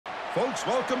Folks,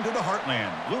 welcome to the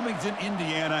Heartland, Bloomington,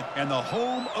 Indiana, and the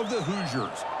home of the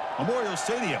Hoosiers. Memorial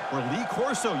Stadium, where Lee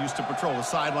Corso used to patrol the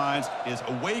sidelines, is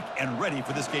awake and ready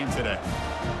for this game today.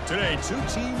 Today, two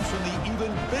teams from the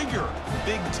even bigger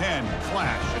Big Ten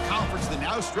clash, a conference that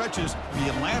now stretches the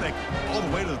Atlantic all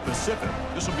the way to the Pacific.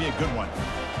 This will be a good one.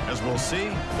 As we'll see,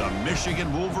 the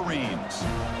Michigan Wolverines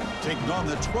taking on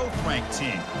the 12th-ranked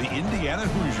team, the Indiana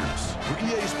Hoosiers. For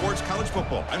EA Sports College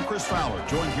Football, I'm Chris Fowler,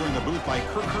 joined here in the booth by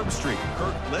Kirk Herbstreit.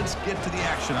 Kirk, let's get to the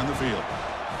action on the field.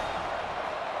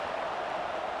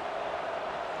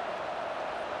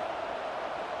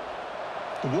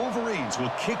 The Wolverines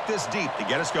will kick this deep to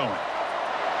get us going.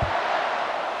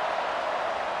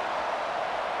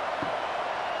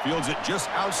 Fields it just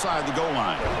outside the goal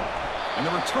line. And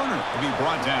the returner will be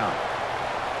brought down.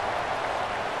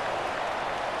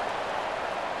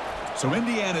 So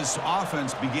Indiana's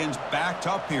offense begins backed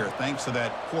up here thanks to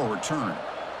that poor return.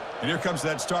 And here comes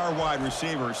that star wide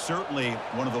receiver, certainly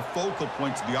one of the focal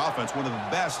points of the offense, one of the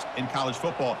best in college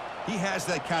football. He has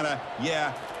that kind of,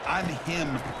 yeah, I'm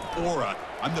him aura.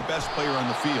 I'm the best player on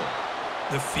the field.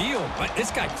 The field? But this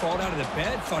guy crawled out of the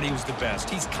bed, thought he was the best.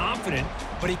 He's confident,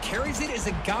 but he carries it as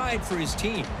a guide for his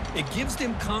team. It gives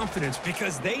them confidence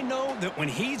because they know that when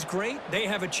he's great, they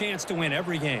have a chance to win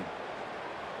every game.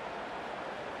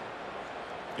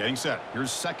 Getting set.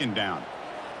 Here's second down.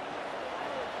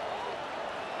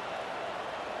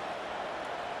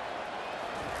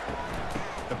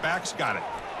 The back's got it.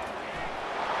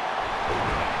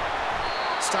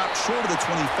 Stopped short of the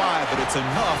 25, but it's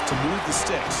enough to move the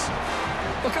sticks.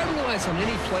 Look, I realize on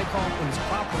any play call, when it's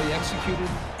properly executed,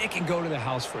 it can go to the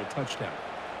house for a touchdown.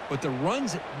 But the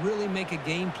runs that really make a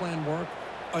game plan work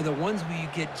are the ones where you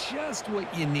get just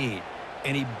what you need.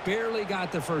 And he barely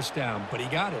got the first down, but he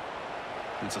got it.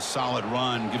 It's a solid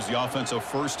run, gives the offense a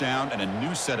first down and a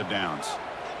new set of downs.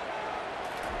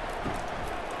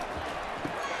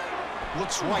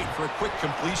 Looks right for a quick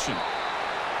completion.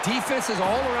 Defenses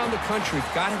all around the country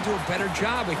have got to do a better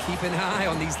job of keeping an eye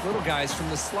on these little guys from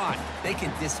the slot. They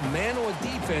can dismantle a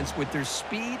defense with their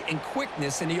speed and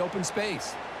quickness in the open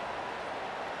space.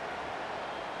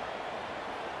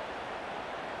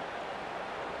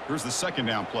 Here's the second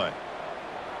down play.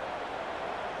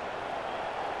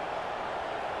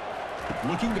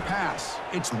 Looking to pass.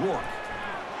 It's Rourke.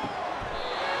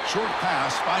 Short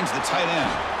pass finds the tight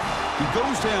end. He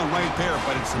goes down right there,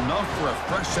 but it's enough for a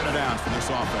fresh set of downs for this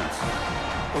offense.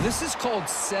 Well, this is called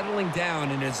settling down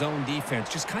in his own defense,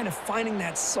 just kind of finding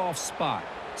that soft spot.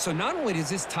 So not only does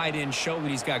this tight end show that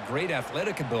he's got great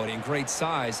athletic ability and great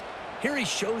size, here he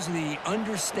shows that he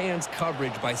understands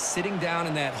coverage by sitting down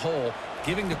in that hole,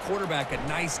 giving the quarterback a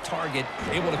nice target,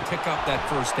 able to pick up that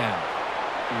first down.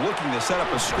 Looking to set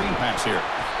up a screen pass here.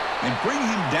 And bring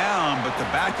him down, but the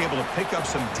back able to pick up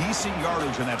some decent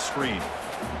yardage on that screen.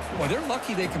 Well, they're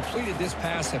lucky they completed this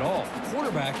pass at all. The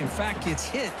quarterback, in fact, gets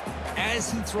hit as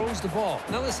he throws the ball.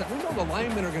 Now, listen, we know the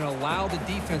linemen are going to allow the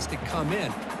defense to come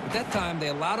in. But that time, they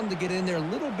allowed him to get in there a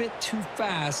little bit too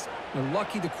fast. They're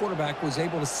lucky the quarterback was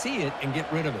able to see it and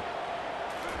get rid of it.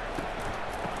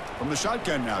 From the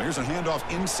shotgun now, here's a handoff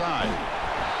inside.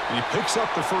 And he picks up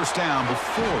the first down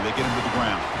before they get him to the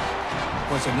ground.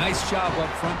 Well, it's a nice job up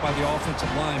front by the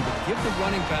offensive line, but give the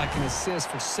running back an assist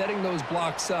for setting those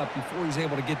blocks up before he's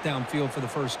able to get downfield for the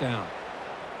first down.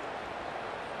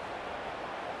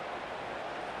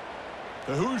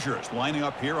 The Hoosiers lining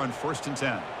up here on 1st and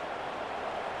 10.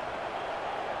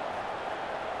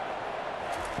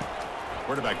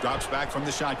 Quarterback drops back from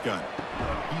the shotgun.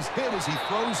 He's hit as he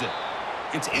throws it.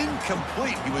 It's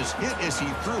incomplete. He was hit as he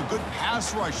threw. Good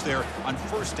pass rush there on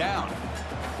first down.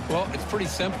 Well, it's pretty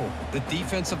simple. The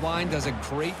defensive line does a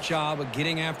great job of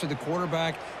getting after the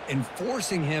quarterback and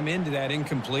forcing him into that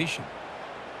incompletion.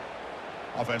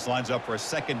 Offense lines up for a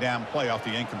second down play off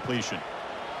the incompletion.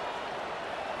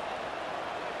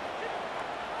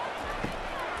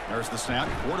 There's the snap.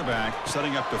 Quarterback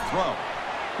setting up to throw.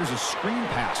 Here's a screen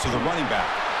pass to the running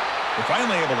back. They're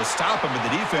finally able to stop him, but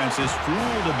the defense is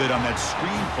fooled a bit on that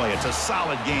screen play. It's a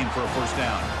solid gain for a first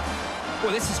down.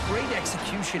 Well, this is great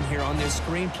execution here on this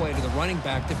screenplay to the running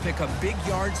back to pick up big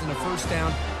yards in the first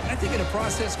down. And I think in the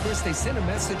process, Chris, they send a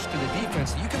message to the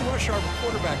defense. You can rush our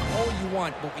quarterback all you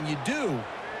want, but when you do,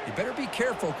 you better be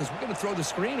careful because we're going to throw the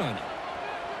screen on you.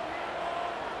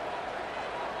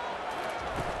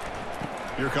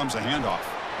 Here comes a handoff.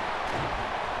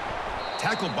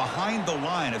 Tackled behind the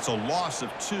line. It's a loss of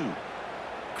 2.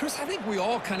 Chris, I think we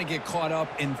all kind of get caught up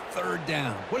in third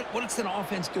down. What's an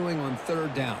offense doing on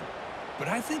third down? But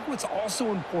I think what's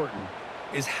also important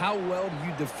is how well do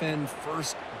you defend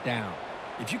first down.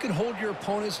 If you can hold your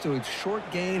opponents to a short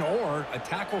gain or a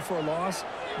tackle for a loss,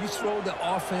 you throw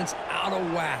the offense out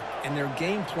of whack, and their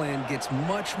game plan gets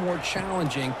much more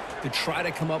challenging to try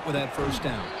to come up with that first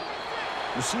down.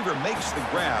 Receiver makes the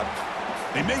grab.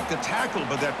 They make the tackle,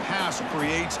 but that pass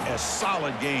creates a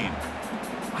solid gain.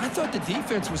 I thought the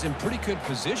defense was in pretty good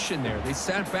position there. They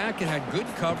sat back and had good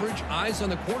coverage, eyes on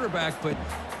the quarterback, but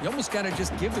you almost got to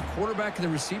just give the quarterback and the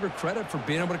receiver credit for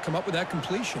being able to come up with that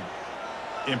completion.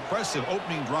 Impressive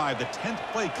opening drive. The 10th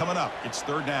play coming up. It's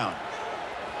third down.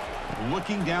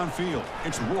 Looking downfield.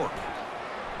 It's Rourke.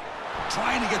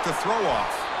 Trying to get the throw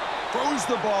off. Throws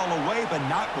the ball away, but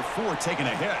not before taking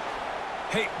a hit.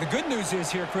 Hey, the good news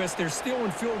is here, Chris, they're still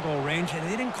in field goal range, and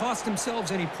they didn't cost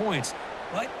themselves any points.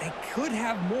 But they could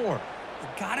have more.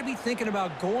 You've got to be thinking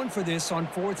about going for this on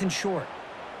 4th and short.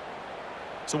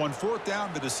 So on 4th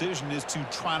down, the decision is to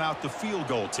trot out the field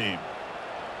goal team.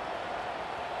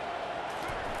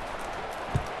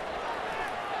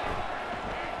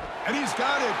 And he's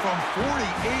got it from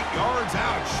 48 yards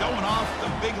out, showing off the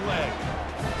big leg.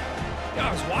 Yeah,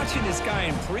 I was watching this guy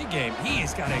in pregame. He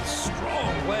has got a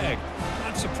strong leg.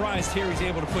 Not surprised here he's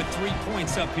able to put 3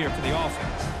 points up here for the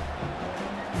offense.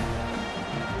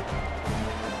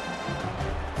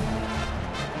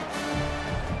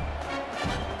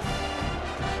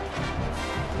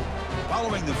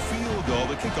 Following the field goal,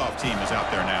 the kickoff team is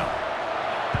out there now.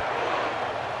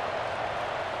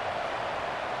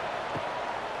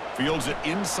 Fields it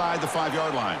inside the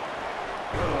 5-yard line.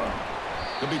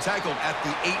 He'll be tackled at the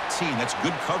 18. That's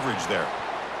good coverage there.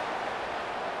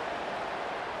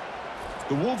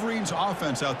 The Wolverines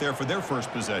offense out there for their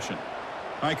first possession.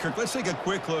 All right, Kirk, let's take a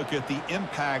quick look at the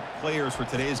impact players for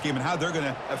today's game and how they're going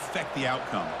to affect the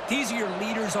outcome. These are your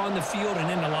leaders on the field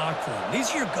and in the locker room. These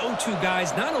are your go-to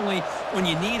guys, not only when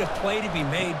you need a play to be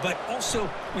made, but also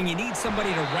when you need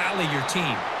somebody to rally your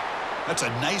team. That's a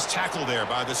nice tackle there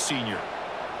by the senior.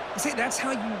 See, that's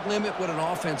how you limit what an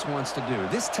offense wants to do.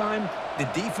 This time, the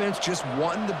defense just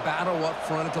won the battle up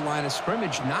front at the line of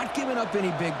scrimmage, not giving up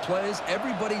any big plays.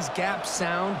 Everybody's gap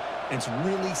sound, and it's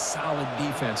really solid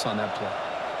defense on that play.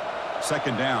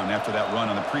 Second down after that run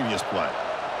on the previous play.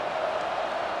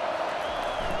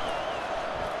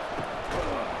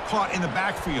 Caught in the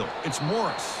backfield. It's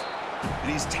Morris. And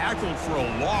he's tackled for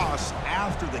a loss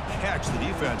after the catch. The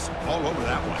defense all over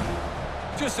that one.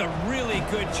 Just a really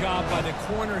good job by the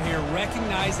corner here,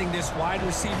 recognizing this wide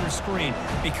receiver screen.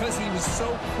 Because he was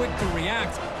so quick to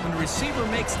react, when the receiver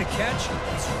makes the catch,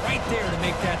 he's right there to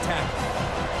make that tackle.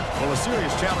 Well, a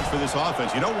serious challenge for this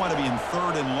offense. You don't want to be in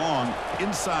 3rd and long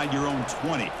inside your own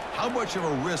 20. How much of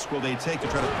a risk will they take to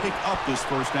try to pick up this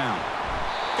first down?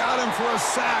 Got him for a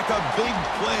sack. A big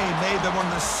play made them one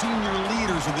of the senior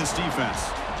leaders of this defense.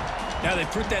 Now they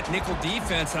put that nickel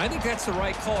defense, and I think that's the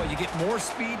right call. You get more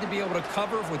speed to be able to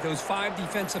cover with those 5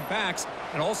 defensive backs,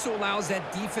 and also allows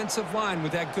that defensive line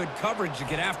with that good coverage to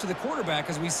get after the quarterback,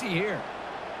 as we see here.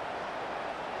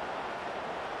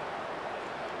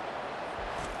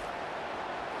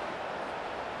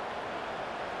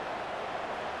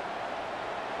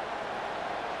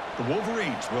 The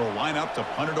Wolverines will line up to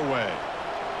punt it away.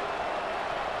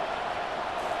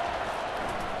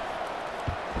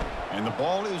 And the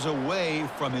ball is away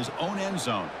from his own end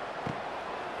zone.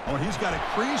 Oh, and he's got a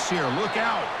crease here. Look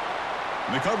out.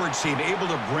 And the coverage team able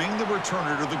to bring the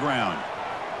returner to the ground.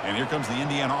 And here comes the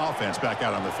Indiana offense back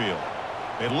out on the field.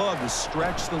 They'd love to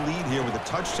stretch the lead here with a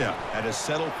touchdown. Had to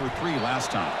settle for 3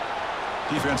 last time.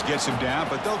 Defense gets him down,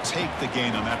 but they'll take the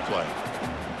gain on that play.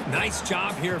 Nice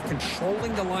job here of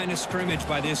controlling the line of scrimmage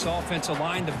by this offensive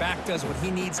line. The back does what he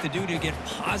needs to do to get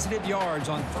positive yards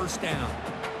on first down.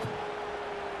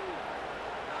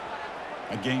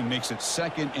 A gain makes it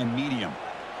 2nd and medium.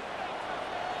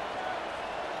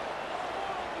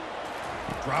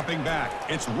 Dropping back,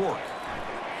 it's Rourke.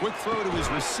 Quick throw to his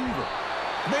receiver.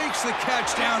 Makes the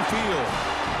catch downfield.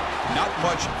 Not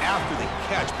much after the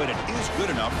catch, but it is good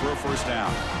enough for a first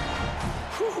down.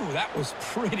 Whew, that was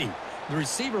pretty. The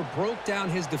receiver broke down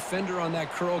his defender on that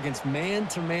curl against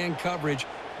man-to-man coverage.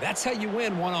 That's how you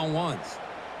win one-on-ones.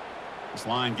 This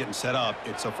line getting set up.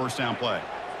 It's a first down play.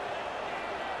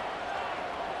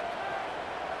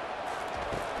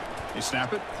 They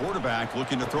snap it. Quarterback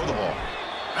looking to throw the ball.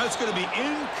 That's going to be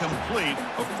incomplete.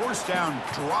 A first down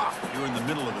drop here in the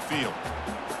middle of the field.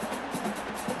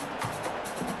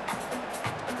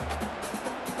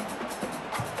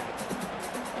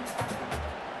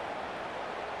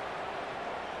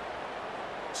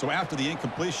 So after the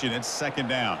incompletion, it's 2nd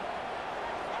down.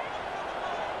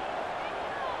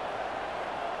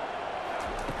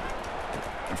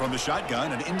 And from the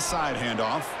shotgun, an inside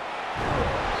handoff.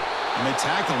 And they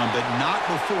tackle him, but not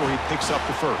before he picks up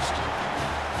the first.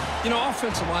 You know,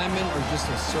 offensive linemen are just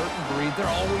a certain breed. They're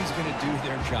always going to do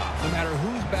their job, no matter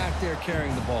who's back there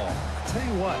carrying the ball. I'll tell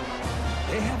you what,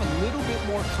 they have a little bit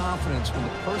more confidence when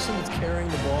the person that's carrying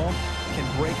the ball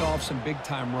can break off some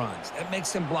big-time runs. That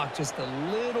makes them block just a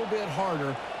little bit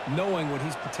harder, knowing what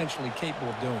he's potentially capable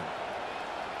of doing.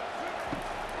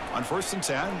 On 1st and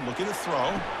 10, looking to throw.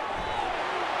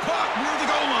 Caught near the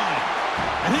goal line.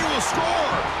 And he will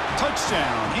score.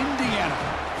 Touchdown,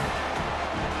 Indiana.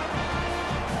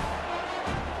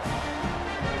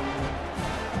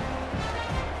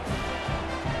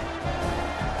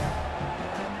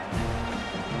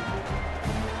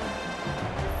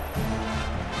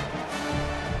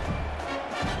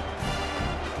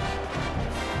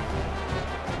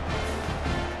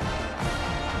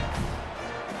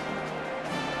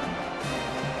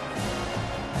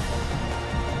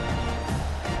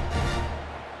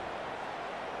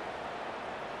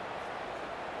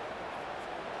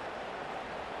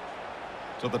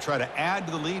 So they'll try to add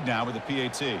to the lead now with the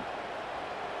PAT.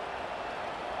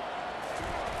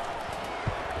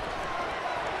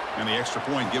 And the extra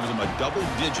point gives them a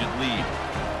double-digit lead.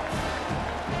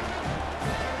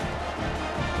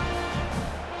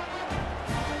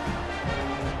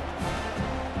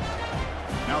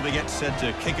 Now they get set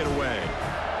to kick it away.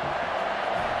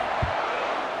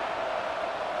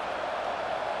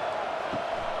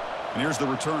 And here's the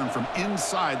return from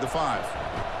inside the 5.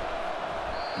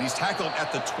 And he's tackled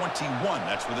at the 21.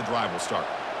 That's where the drive will start.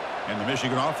 And the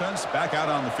Michigan offense back out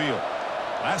on the field.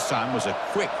 Last time was a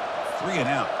quick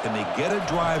 3-and-out. Can they get a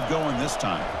drive going this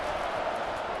time?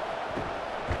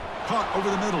 Caught over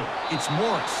the middle. It's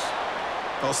Morris.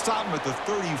 They'll stop him at the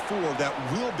 34. That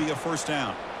will be a first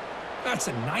down. That's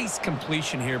a nice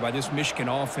completion here by this Michigan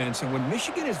offense. And when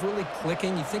Michigan is really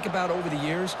clicking, you think about over the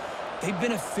years, they've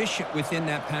been efficient within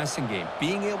that passing game,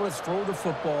 being able to throw the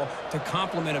football to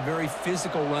complement a very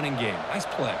physical running game. Nice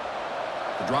play.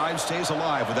 The drive stays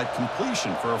alive with that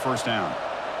completion for a first down.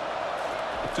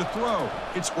 To throw,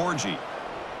 it's Orji.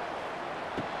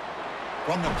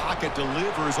 From the pocket,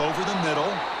 delivers over the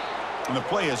middle. And the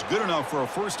play is good enough for a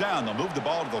first down. They'll move the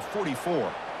ball to the 44.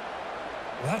 Well,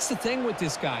 that's the thing with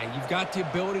this guy. You've got the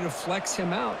ability to flex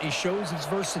him out. He shows his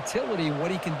versatility and what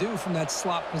he can do from that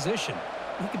slot position.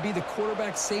 He could be the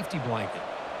quarterback safety blanket.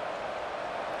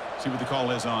 See what the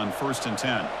call is on 1st and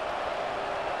 10.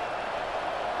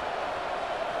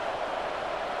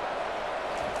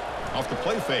 Off the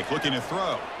play fake, looking to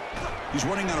throw. He's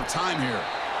running out of time here.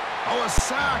 Oh, a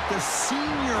sack. The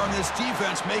senior on this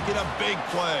defense making a big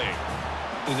play.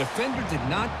 The defender did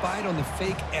not bite on the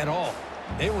fake at all.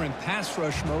 They were in pass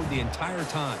rush mode the entire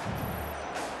time.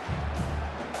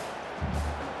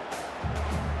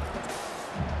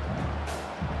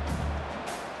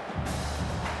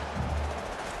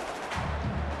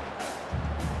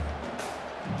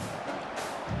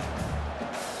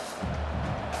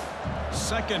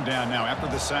 Second down now after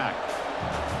the sack.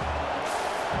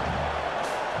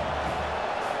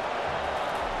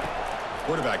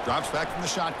 Quarterback drops back from the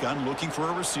shotgun, looking for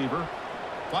a receiver.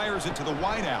 Fires it to the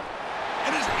wideout.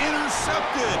 And is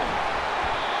intercepted.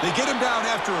 They get him down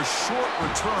after a short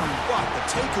return, but the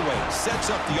takeaway sets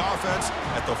up the offense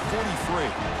at the 43.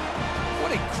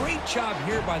 What a great job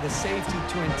here by the safety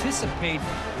to anticipate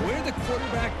where the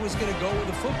quarterback was going to go with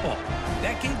the football.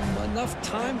 That gave him enough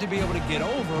time to be able to get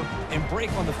over and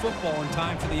break on the football in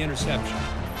time for the interception.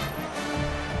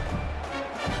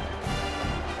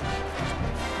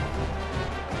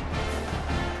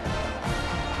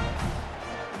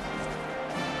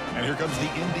 And here comes the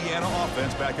Indiana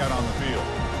offense back out on the field.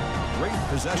 Great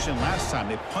possession last time.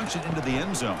 They punched it into the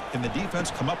end zone. Can the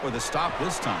defense come up with a stop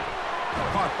this time?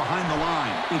 Caught behind the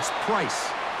line. It's Price.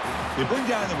 They bring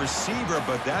down the receiver,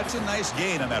 but that's a nice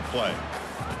gain on that play.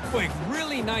 Boy,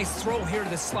 really nice throw here to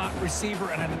the slot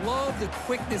receiver, and I love the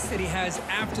quickness that he has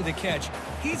after the catch.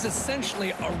 He's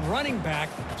essentially a running back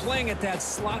playing at that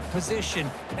slot position.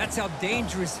 That's how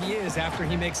dangerous he is after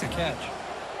he makes a catch.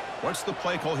 What's the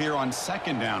play call here on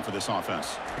second down for this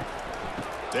offense?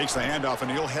 Takes the handoff, and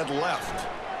he'll head left.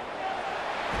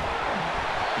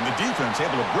 And the defense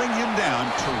able to bring him down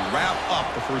to wrap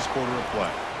up the first quarter of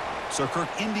play. So, Kirk,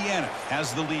 Indiana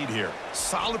has the lead here.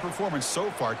 Solid performance so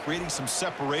far, creating some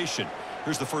separation.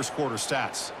 Here's the first quarter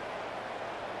stats.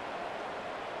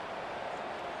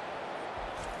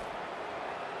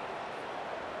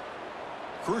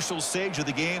 Crucial stage of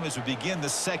the game as we begin the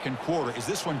second quarter. Is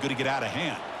this one going to get out of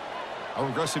hand? How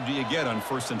aggressive do you get on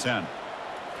 1st and 10?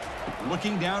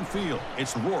 Looking downfield,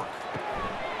 it's Rourke.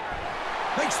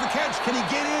 Makes the catch. Can he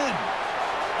get in?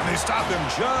 They stop him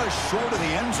just short of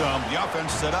the end zone. The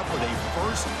offense set up with a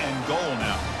 1st and goal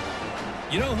now.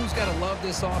 You know who's got to love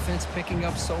this offense picking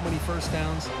up so many first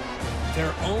downs?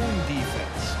 Their own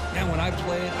defense. Now, when I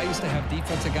played, I used to have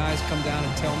defensive guys come down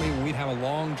and tell me when we'd have a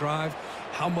long drive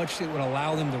how much it would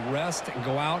allow them to rest and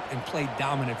go out and play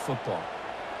dominant football.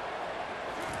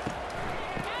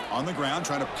 On the ground,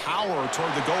 trying to power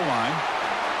toward the goal line.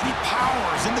 He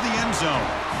powers into the end zone.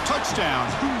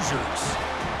 Touchdown, Hoosiers.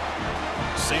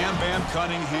 Sam Bam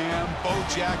Cunningham, Bo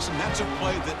Jackson. That's a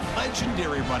play that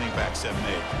legendary running backs have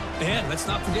made. Man, let's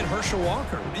not forget Herschel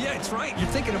Walker. Yeah, it's right. You're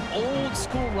thinking of old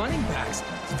school running backs.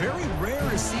 It's very rare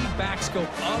to see backs go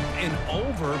up and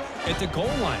over at the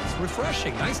goal line. It's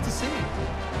refreshing. Nice to see.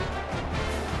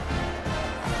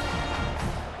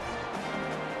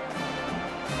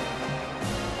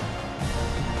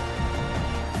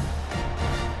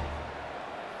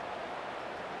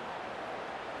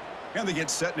 And they get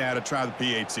set now to try the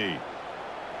PAT. And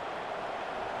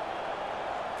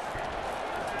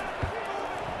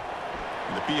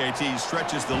the PAT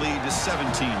stretches the lead to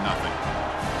 17-0.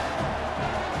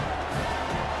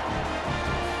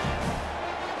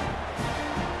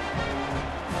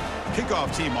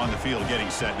 Kickoff team on the field getting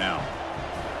set now.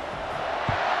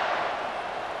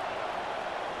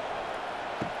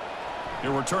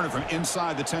 He'll return it from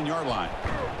inside the 10-yard line.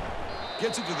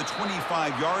 Gets it to the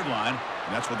 25-yard line,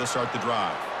 and that's where they start the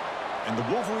drive. And the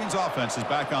Wolverines' offense is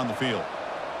back on the field.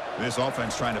 This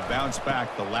offense trying to bounce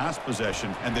back the last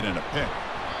possession and then in a pick.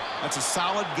 That's a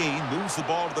solid gain, moves the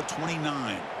ball to the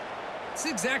 29. It's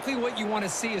exactly what you want to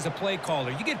see as a play caller.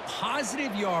 You get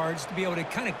positive yards to be able to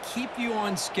kind of keep you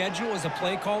on schedule as a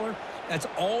play caller. That's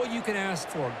all you can ask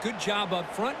for. Good job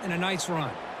up front and a nice run.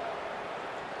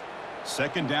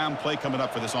 2nd down play coming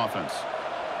up for this offense.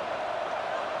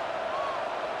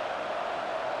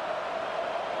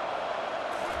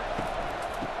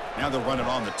 Now they'll run it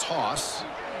on the toss.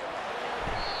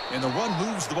 And the run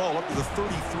moves the ball up to the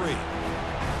 33.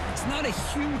 It's not a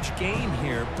huge gain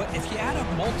here, but if you add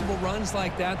up multiple runs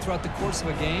like that throughout the course of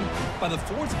a game, by the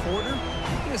 4th quarter,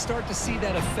 you're going to start to see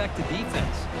that affect the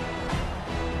defense.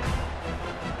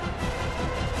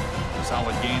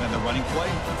 Solid gain on the running play.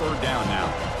 3rd down now.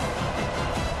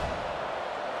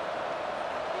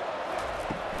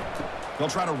 They'll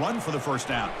try to run for the 1st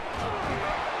down.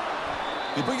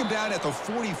 They bring him down at the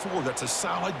 44. That's a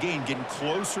solid gain, getting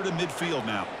closer to midfield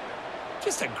now.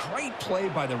 Just a great play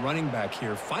by the running back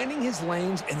here, finding his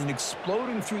lanes and then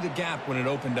exploding through the gap when it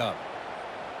opened up.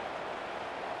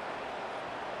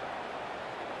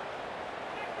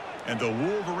 And the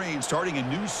Wolverines starting a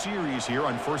new series here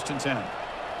on 1st and 10.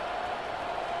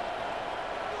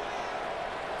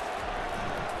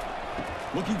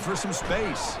 Looking for some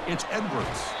space. It's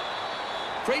Edwards.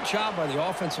 Great job by the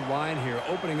offensive line here,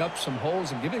 opening up some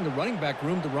holes and giving the running back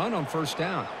room to run on 1st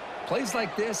down. Plays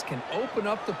like this can open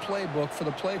up the playbook for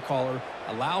the play caller,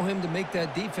 allow him to make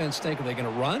that defense think, are they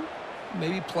going to run?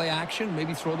 Maybe play action,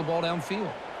 maybe throw the ball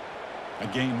downfield. A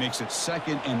gain makes it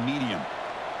 2nd and medium.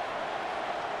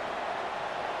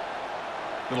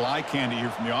 Little eye candy here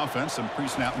from the offense, some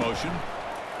pre-snap motion.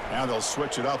 Now they'll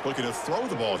switch it up, looking to throw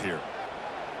the ball here.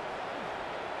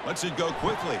 Lets it go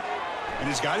quickly. And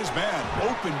he's got his man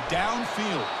open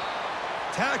downfield.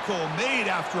 Tackle made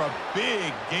after a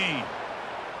big gain.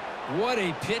 What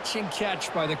a pitch and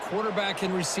catch by the quarterback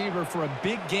and receiver for a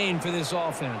big gain for this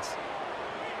offense.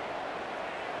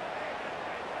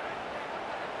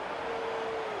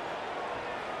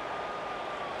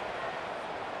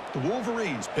 The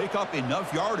Wolverines pick up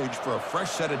enough yardage for a fresh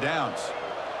set of downs.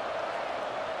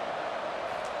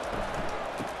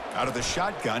 Out of the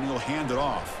shotgun, he'll hand it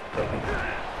off.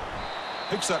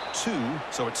 Picks up 2,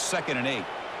 so it's 2nd and 8.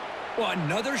 Well,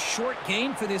 another short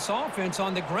gain for this offense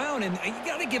on the ground, and you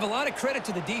got to give a lot of credit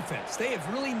to the defense. They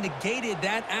have really negated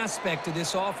that aspect of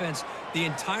this offense the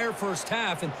entire 1st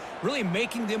half and really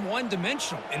making them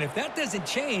one-dimensional. And if that doesn't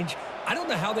change, I don't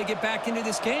know how they get back into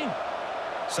this game.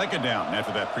 2nd down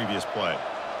after that previous play.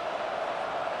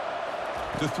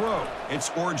 To throw, it's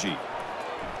Orji.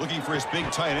 Looking for his big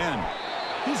tight end.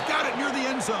 He's got it near the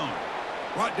end zone.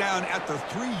 Brought down at the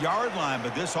 3-yard line,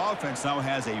 but this offense now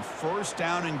has a 1st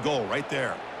down and goal right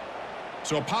there.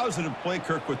 So a positive play,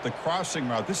 Kirk, with the crossing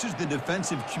route. This is the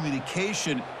defensive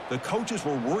communication the coaches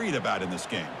were worried about in this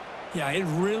game. Yeah, it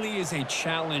really is a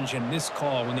challenge in this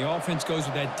call. When the offense goes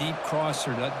with that deep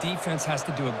crosser, that defense has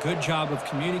to do a good job of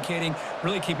communicating,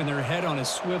 really keeping their head on a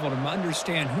swivel to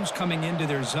understand who's coming into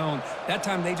their zone. That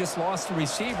time they just lost the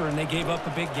receiver and they gave up a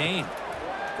big gain.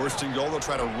 1st and goal, they'll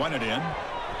try to run it in.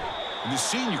 And the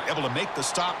senior able to make the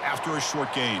stop after a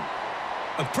short gain.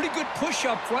 A pretty good push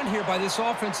up front here by this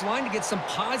offense line to get some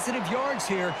positive yards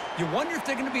here. You wonder if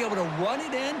they're going to be able to run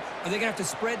it in, or they're going to have to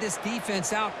spread this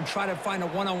defense out and try to find a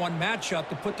one-on-one matchup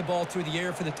to put the ball through the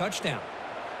air for the touchdown.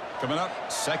 Coming up,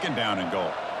 2nd down and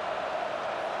goal.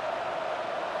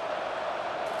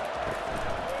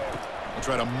 We'll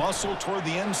try to muscle toward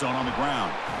the end zone on the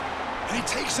ground. And he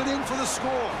takes it in for the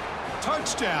score.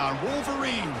 Touchdown,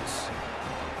 Wolverines.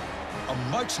 A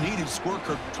much-needed score,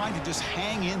 Kirk, trying to just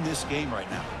hang in this game right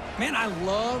now. Man, I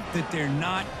love that they're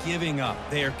not giving up.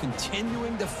 They are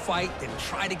continuing to fight and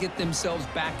try to get themselves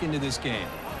back into this game.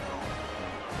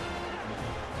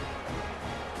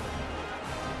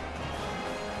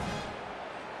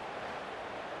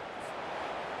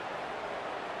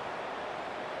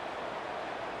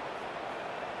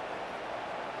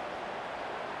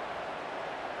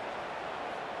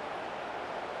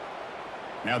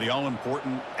 Now the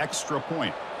all-important extra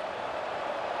point.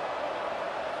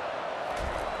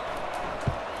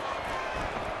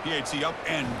 PAT up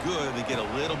and good. They get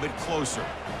a little bit closer.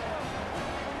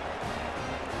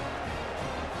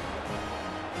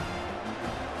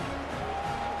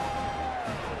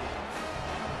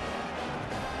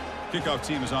 Kickoff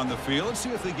team is on the field. Let's see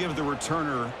if they give the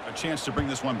returner a chance to bring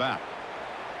this one back.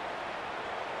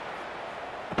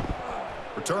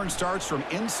 Return starts from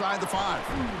inside the 5.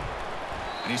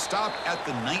 And he stopped at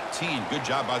the 19. Good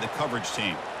job by the coverage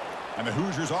team. And the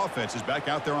Hoosiers offense is back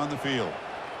out there on the field.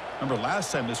 Remember,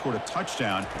 last time they scored a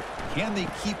touchdown. Can they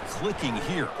keep clicking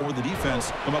here, or will the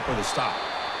defense come up with a stop?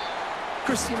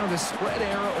 Chris, you know, the spread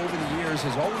era over the years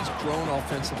has always grown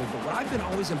offensively, but what I've been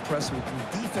always impressed with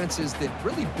defenses that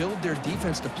really build their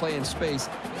defense to play in space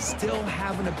still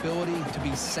have an ability to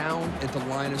be sound at the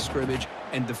line of scrimmage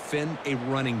and defend a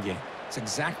running game. It's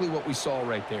exactly what we saw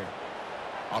right there.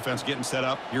 Offense getting set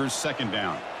up. Here's 2nd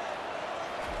down.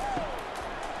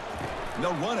 And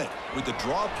they'll run it with the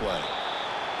draw play.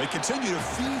 They continue to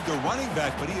feed the running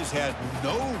back, but he has had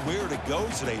nowhere to go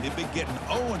today. They've been getting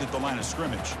owned at the line of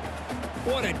scrimmage.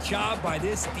 What a job by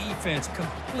this defense.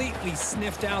 Completely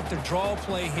sniffed out the draw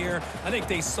play here. I think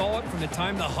they saw it from the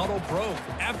time the huddle broke.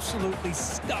 Absolutely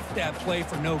stuffed that play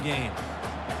for no gain.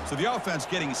 So the offense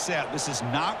getting set. This is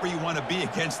not where you want to be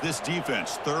against this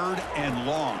defense. 3rd and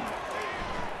long.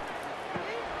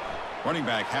 Running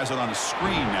back has it on a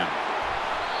screen now.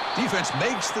 Defense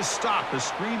makes the stop. The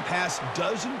screen pass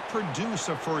doesn't produce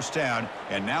a 1st down,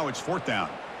 and now it's 4th down.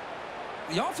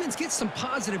 The offense gets some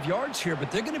positive yards here, but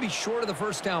they're going to be short of the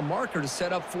 1st down marker to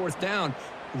set up 4th down.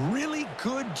 Really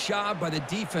good job by the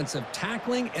defensive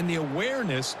tackling and the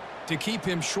awareness to keep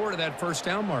him short of that 1st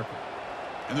down marker.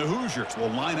 And the Hoosiers will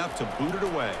line up to boot it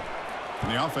away.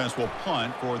 And the offense will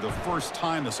punt for the first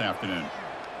time this afternoon.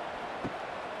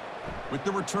 With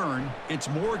the return, it's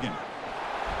Morgan.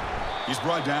 He's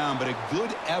brought down, but a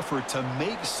good effort to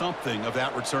make something of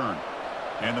that return.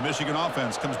 And the Michigan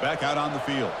offense comes back out on the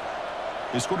field.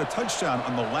 They scored a touchdown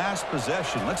on the last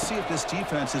possession. Let's see if this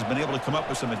defense has been able to come up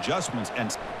with some adjustments,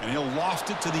 and he'll loft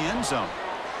it to the end zone.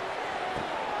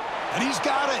 And he's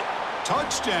got it.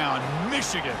 Touchdown,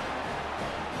 Michigan.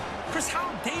 Chris,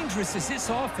 how dangerous is this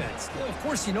offense? Well, of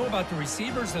course, you know about the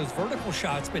receivers, those vertical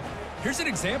shots, but here's an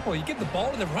example. You give the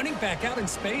ball to the running back out in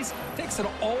space, takes it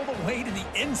all the way to the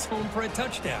end zone for a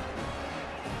touchdown.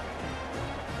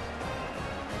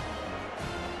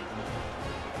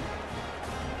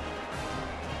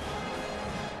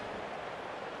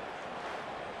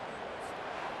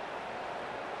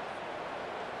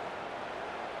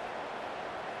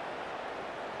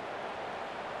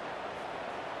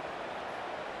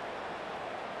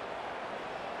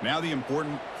 Now the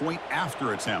important point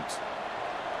after attempt.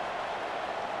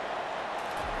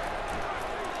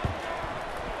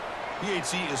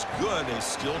 PAT is good. They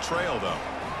still trail, though.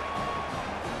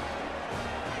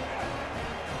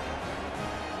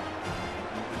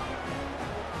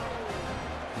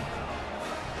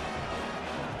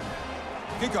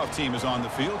 Kickoff team is on the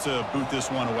field to boot this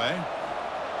one away.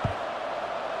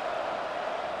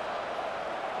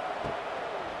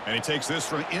 And he takes this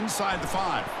from inside the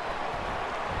 5.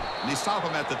 And they stop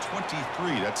him at the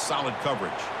 23. That's solid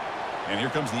coverage. And here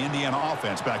comes the Indiana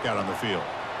offense back out on the field.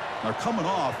 They're coming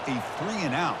off a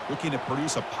 3-and-out, looking to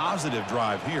produce a positive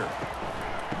drive here.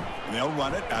 And they'll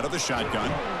run it out of the shotgun.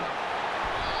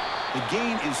 The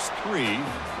gain is 3.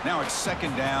 Now it's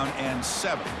 2nd down and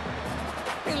 7.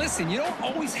 Hey, listen, you don't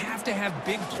always have to have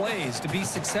big plays to be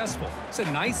successful. It's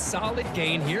a nice, solid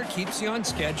gain here. Keeps you on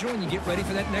schedule, and you get ready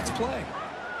for that next play.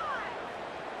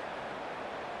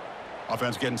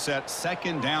 Offense getting set.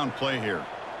 2nd down play here.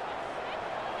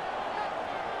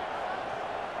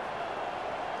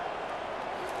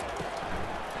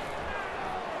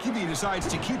 QB decides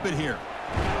to keep it here.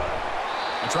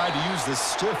 I tried to use this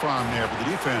stiff arm there, but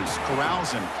the defense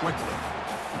corrals him quickly.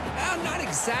 Not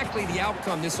exactly the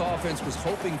outcome this offense was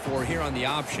hoping for here on the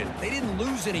option. They didn't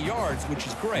lose any yards, which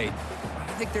is great.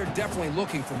 I think they're definitely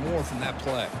looking for more from that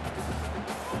play.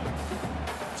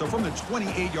 So from the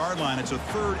 28-yard line, it's a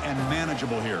 3rd and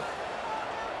manageable here.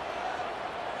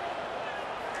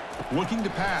 Looking to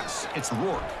pass, it's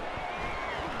Rourke.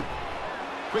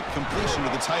 Quick completion to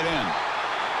the tight end.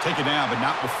 Taken down, but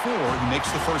not before he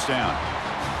makes the first down.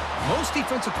 Most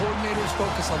defensive coordinators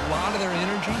focus a lot of their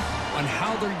energy on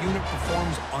how their unit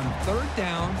performs on 3rd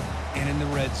down and in the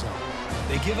red zone.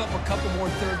 They give up a couple more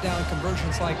 3rd down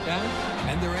conversions like that,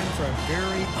 and they're in for a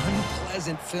very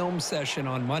unpleasant film session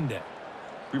on Monday.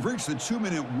 We've reached the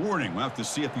 2-minute warning. We'll have to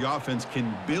see if the offense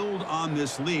can build on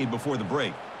this lead before the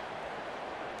break.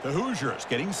 The Hoosiers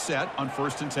getting set on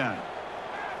 1st and 10.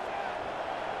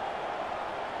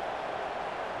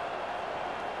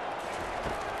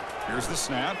 Here's the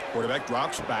snap. Quarterback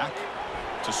drops back.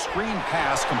 It's a screen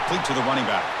pass complete to the running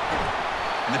back.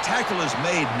 And the tackle is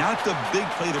made. Not the big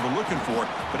play they were looking for,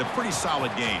 but a pretty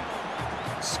solid gain.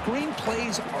 Screen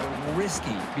plays are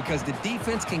risky because the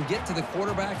defense can get to the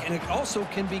quarterback, and it also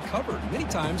can be covered. Many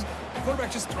times, the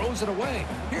quarterback just throws it away.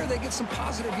 Here, they get some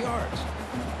positive yards.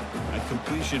 That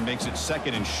completion makes it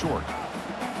 2nd and short.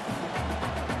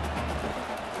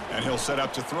 And he'll set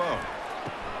up to throw.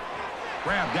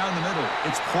 Grab down the middle.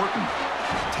 It's Porton.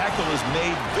 Tackle is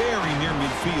made very near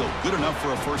midfield. Good enough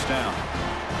for a 1st down.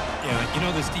 Yeah, you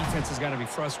know this defense has got to be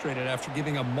frustrated after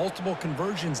giving up multiple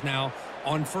conversions now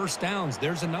on 1st downs.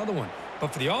 There's another one.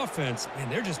 But for the offense, man,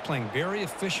 they're just playing very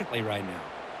efficiently right now.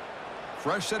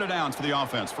 Fresh set of downs for the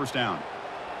offense. 1st down.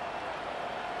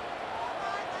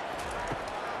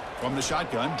 From the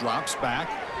shotgun, drops back.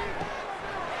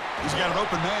 He's got an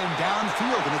open man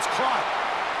downfield, and it's caught.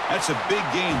 That's a big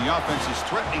gain. The offense is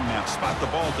threatening now. Spot the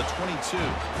ball at the 22.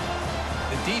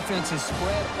 The defense is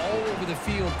spread all over the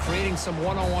field, creating some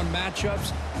one-on-one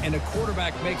matchups, and the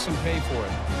quarterback makes them pay for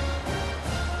it.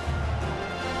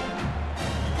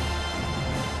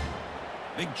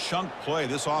 Big chunk play.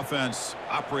 This offense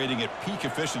operating at peak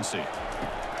efficiency.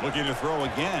 Looking to throw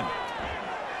again.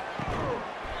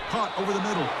 Caught over the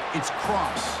middle. It's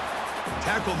Cross.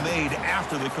 Tackle made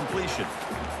after the completion.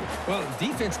 Well,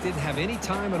 defense didn't have any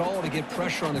time at all to get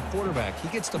pressure on the quarterback. He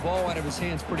gets the ball out of his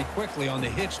hands pretty quickly on the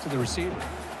hitch to the receiver.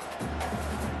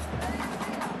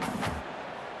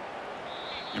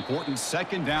 Important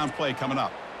 2nd down play coming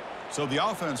up. So the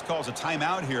offense calls a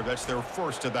timeout here. That's their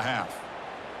 1st of the half.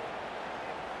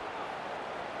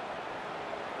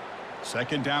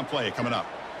 2nd down play coming up.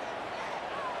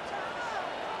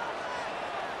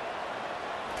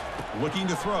 Looking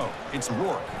to throw. It's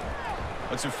Rourke.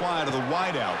 Lets it fly to the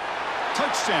wideout.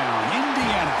 Touchdown,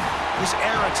 Indiana. This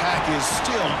air attack is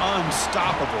still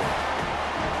unstoppable.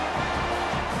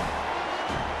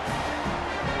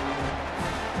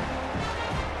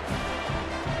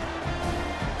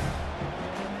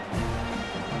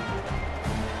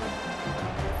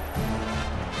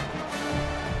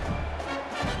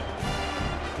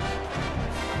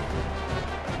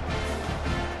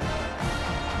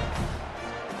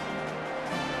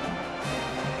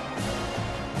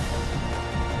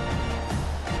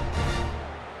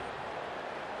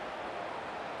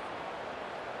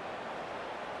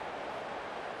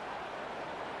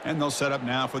 And they'll set up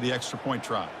now for the extra point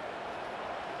try.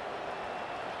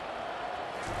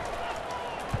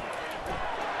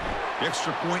 The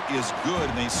extra point is good,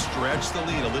 and they stretch the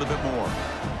lead a little bit more.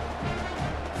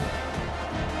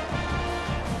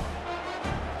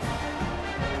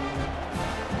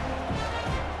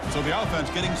 So the offense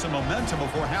getting some momentum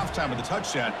before halftime with the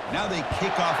touchdown. Now they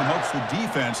kick off in hopes the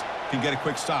defense can get a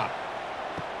quick stop.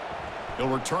 He'll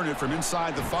return it from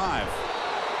inside the 5.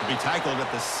 To be tackled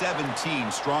at the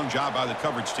 17. Strong job by the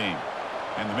coverage team.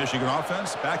 And the Michigan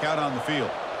offense back out on the field.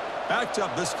 Backed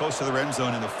up this close to the end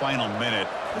zone in the final minute.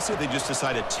 Let's see if they just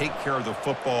decide to take care of the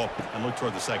football and look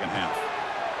toward the 2nd half.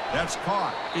 That's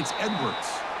caught. It's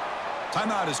Edwards.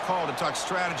 Timeout is called to talk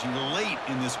strategy late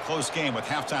in this close game with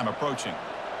halftime approaching.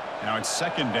 Now it's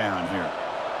 2nd down here.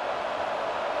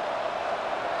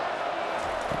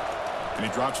 And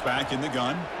he drops back in the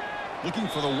gun. Looking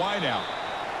for the wideout.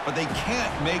 But they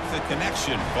can't make the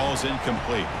connection. Ball's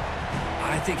incomplete.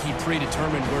 I think he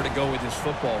predetermined where to go with his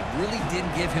football. Really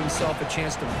didn't give himself a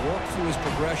chance to work through his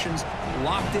progressions.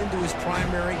 Locked into his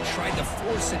primary. Tried to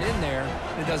force it in there.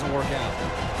 And it doesn't work out.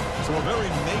 So a very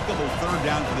makeable 3rd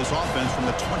down for this offense from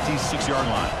the 26-yard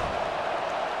line.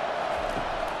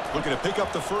 Looking to pick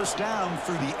up the 1st down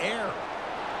through the air.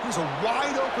 Here's a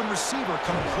wide open receiver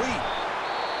complete.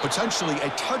 Potentially a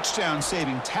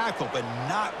touchdown-saving tackle, but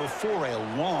not before a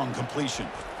long completion.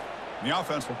 The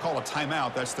offense will call a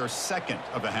timeout. That's their second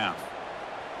of the half.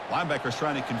 Linebackers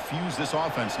trying to confuse this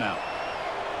offense now.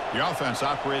 The offense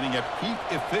operating at peak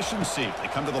efficiency. They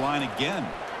come to the line again.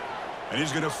 And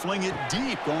he's going to fling it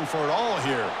deep, going for it all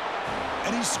here.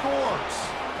 And he scores.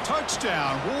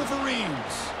 Touchdown,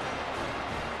 Wolverines.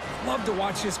 Love to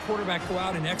watch this quarterback go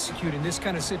out and execute in this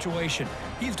kind of situation.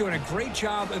 He's doing a great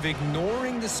job of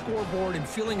ignoring the scoreboard and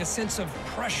feeling a sense of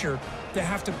pressure to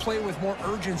have to play with more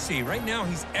urgency. Right now,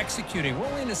 he's executing. We're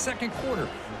only in the second quarter.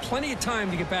 Plenty of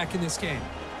time to get back in this game.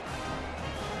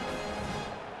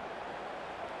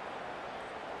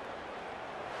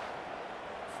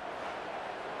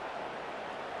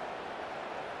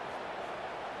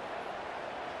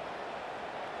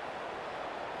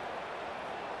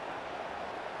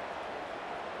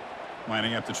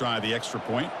 Lining up to try the extra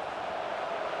point.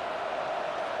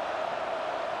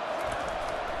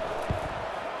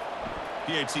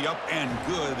 PAT up and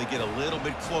good. They get a little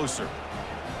bit closer.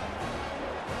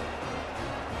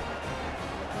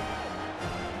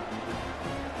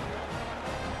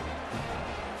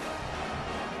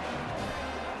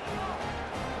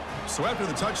 So after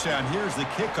the touchdown, here's the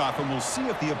kickoff, and we'll see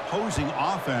if the opposing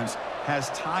offense has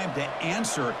time to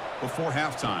answer before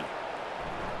halftime.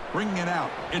 Bringing it out,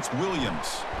 it's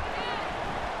Williams.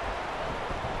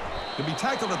 He'll be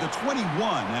tackled at the 21.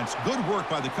 That's good work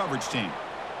by the coverage team.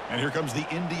 And here comes the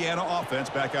Indiana offense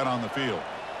back out on the field.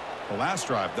 The last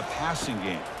drive, the passing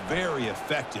game, very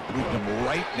effective. Moved them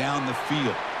right down the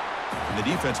field. And the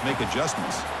defense make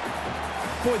adjustments.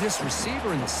 Boy, this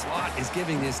receiver in the slot is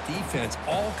giving this defense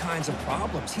all kinds of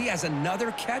problems. He has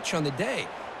another catch on the day.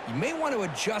 You may want to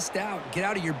adjust out, get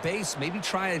out of your base, maybe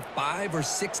try 5 or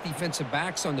 6 defensive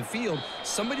backs on the field,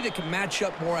 somebody that can match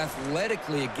up more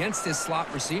athletically against this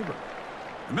slot receiver.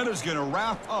 The minute's going to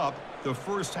wrap up the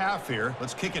first half here.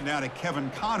 Let's kick it now to Kevin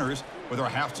Connors with our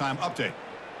halftime update.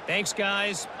 Thanks,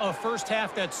 guys. A first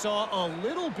half that saw a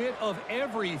little bit of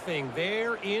everything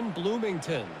there in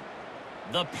Bloomington.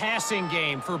 The passing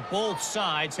game for both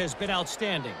sides has been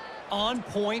outstanding. On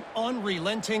point,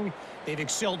 unrelenting. They've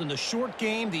excelled in the short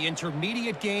game, the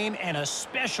intermediate game, and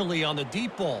especially on the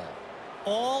deep ball.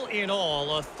 All in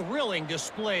all, a thrilling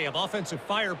display of offensive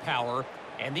firepower,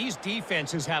 and these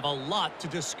defenses have a lot to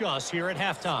discuss here at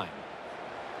halftime.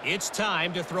 It's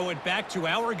time to throw it back to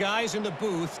our guys in the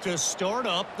booth to start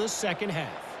up the second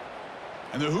half.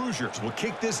 And the Hoosiers will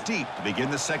kick this deep to begin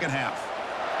the second half.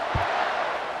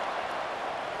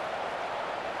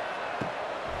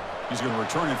 He's going to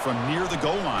return it from near the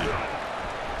goal line.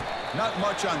 Not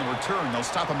much on the return. They'll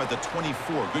stop him at the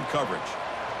 24. Good coverage.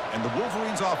 And the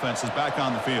Wolverines offense is back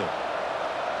on the field.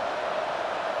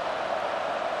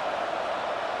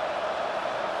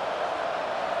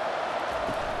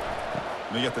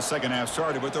 They get the second half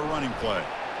started with their running play.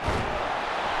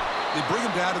 They bring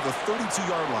him down to the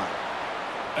 32-yard line.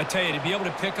 I tell you, to be able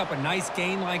to pick up a nice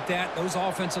gain like that, those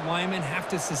offensive linemen have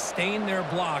to sustain their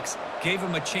blocks. Gave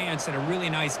him a chance at a really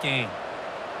nice gain.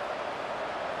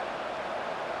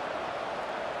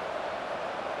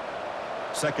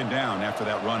 Second down after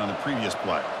that run on the previous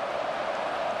play.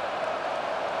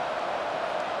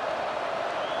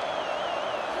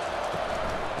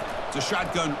 It's a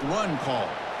shotgun run call.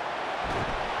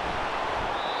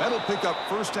 That'll pick up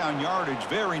first down yardage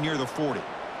very near the 40.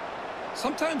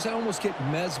 Sometimes I almost get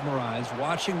mesmerized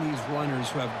watching these runners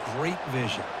who have great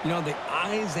vision. You know, the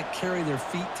eyes that carry their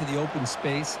feet to the open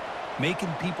space, making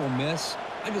people miss.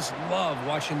 I just love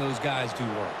watching those guys do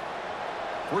work.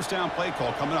 First down play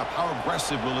call coming up. How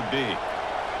aggressive will it be?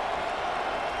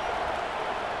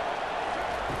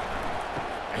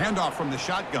 A handoff from the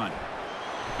shotgun.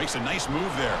 Makes a nice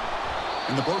move there.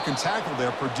 And the broken tackle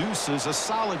there produces a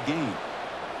solid gain.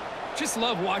 Just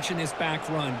love watching this back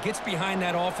run. Gets behind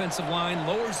that offensive line,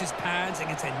 lowers his pads, and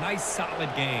gets a nice solid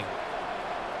gain.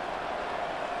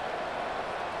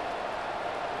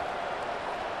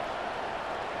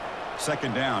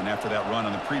 Second down after that run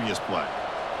on the previous play.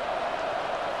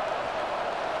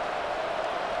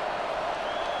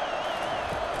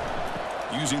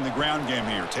 Using the ground game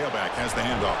here. Tailback has the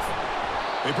handoff.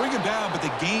 They bring him down, but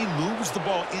the gain moves the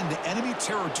ball into enemy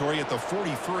territory at the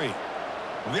 43.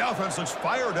 Well, the offense looks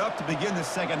fired up to begin the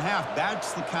second half.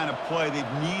 That's the kind of play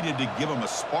they've needed to give them a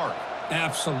spark.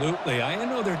 Absolutely. I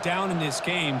know they're down in this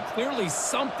game. Clearly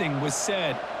something was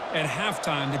said at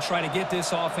halftime to try to get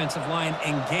this offensive line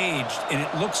engaged, and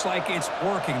it looks like it's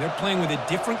working. They're playing with a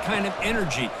different kind of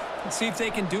energy. Let's see if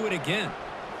they can do it again.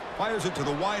 Fires it to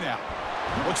the wideout.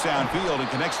 Looks downfield and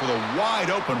connects with a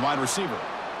wide-open wide receiver.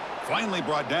 Finally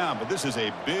brought down, but this is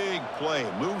a big play.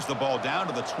 Moves the ball down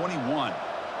to the 21.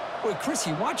 Well, Chris,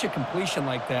 you watch a completion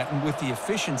like that, and with the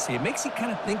efficiency, it makes you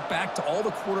kind of think back to all the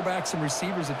quarterbacks and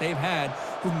receivers that they've had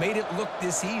who made it look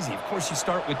this easy. Of course, you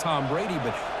start with Tom Brady,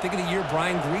 but think of the year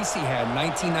Brian Greasy had in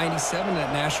 1997,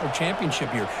 that national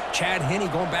championship year. Chad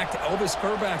Henne going back to Elvis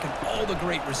Grbac and all the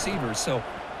great receivers. So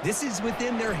this is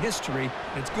within their history,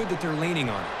 and it's good that they're leaning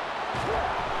on it.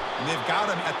 And they've got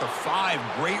him at the 5.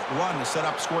 Great run to set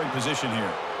up scoring position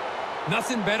here.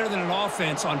 Nothing better than an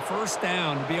offense on first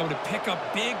down to be able to pick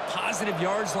up big positive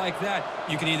yards like that.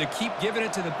 You can either keep giving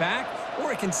it to the back,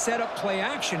 or it can set up play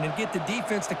action and get the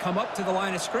defense to come up to the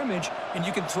line of scrimmage, and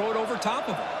you can throw it over top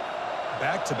of them.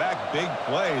 Back-to-back big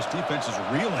plays. Defense is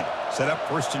reeling. Set up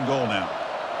 1st and goal now.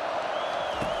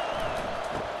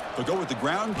 They'll go with the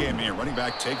ground game here. Running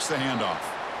back takes the handoff.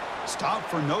 Stop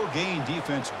for no gain.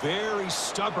 Defense very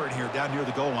stubborn here down near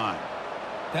the goal line.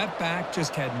 That back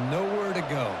just had nowhere to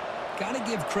go. Got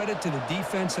to give credit to the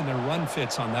defense and their run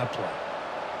fits on that play.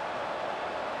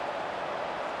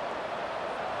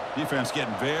 Defense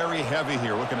getting very heavy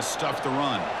here, looking to stuff the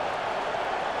run.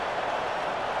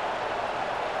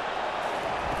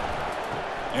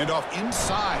 And off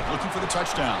inside, looking for the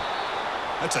touchdown.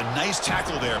 That's a nice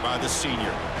tackle there by the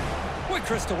senior. Boy,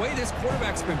 Chris, the way this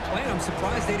quarterback's been playing, I'm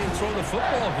surprised they didn't throw the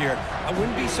football here. I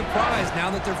wouldn't be surprised now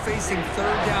that they're facing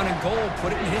 3rd down and goal.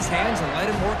 Put it in his hands and let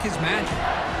him work his magic.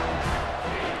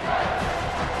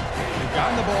 They've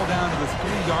gotten the ball down to the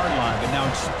 3-yard line, but now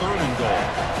it's 3rd and goal.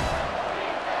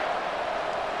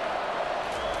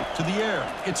 To the air,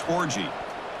 it's Orji.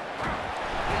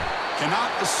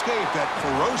 Cannot escape that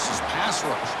ferocious pass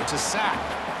rush. It's a sack.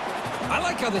 I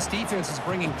like how this defense is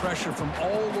bringing pressure from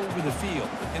all over the field,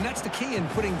 and that's the key in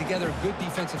putting together a good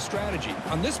defensive strategy.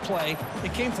 On this play,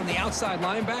 it came from the outside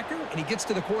linebacker, and he gets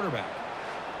to the quarterback.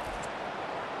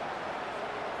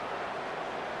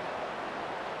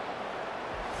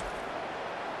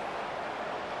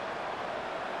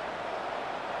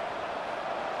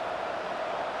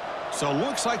 So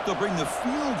looks like they'll bring the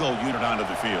field goal unit onto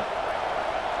the field.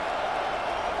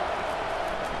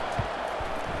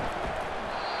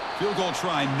 Field goal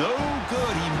try, no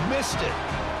good. He missed it.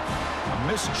 A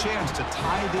missed chance to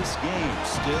tie this game.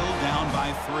 Still down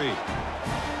by 3.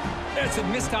 That's a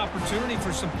missed opportunity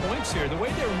for some points here. The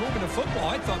way they were moving the football,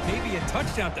 I thought maybe a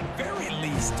touchdown at the very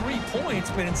least, 3 points,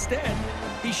 but instead,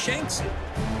 he shanks it.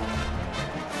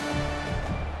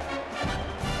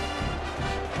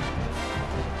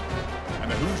 And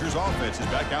the Hoosiers offense is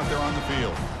back out there on the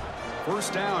field.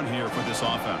 1st down here for this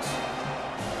offense.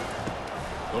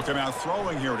 They'll come out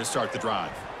throwing here to start the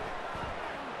drive.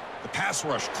 The pass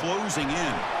rush closing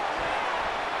in.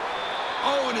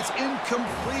 Oh, and it's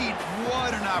incomplete.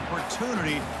 What an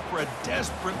opportunity for a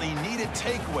desperately needed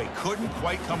takeaway. Couldn't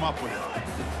quite come up with it.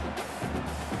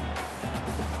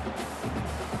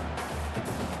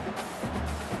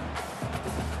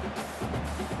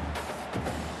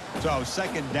 So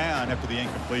 2nd down after the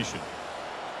incompletion.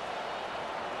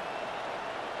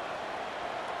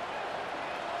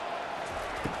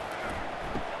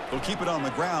 They'll keep it on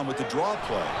the ground with the draw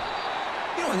play.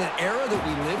 You know, in that era that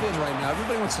we live in right now,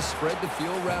 everybody wants to spread the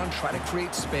field around, try to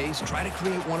create space, try to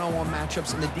create one-on-one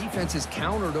matchups, and the defense is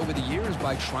countered over the years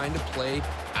by trying to play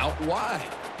out wide.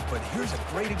 But here's a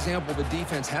great example. The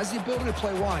defense has the ability to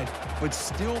play wide, but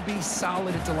still be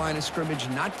solid at the line of scrimmage,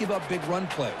 not give up big run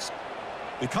plays.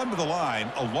 They come to the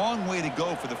line, a long way to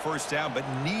go for the 1st down, but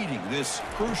needing this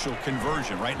crucial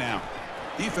conversion right now.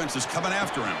 Defense is coming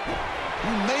after him. He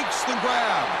makes the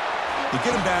grab. They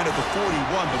get him down at the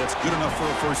 41, but that's good enough for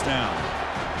a 1st down.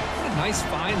 What a nice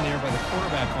find there by the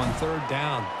quarterback on 3rd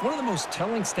down. One of the most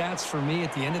telling stats for me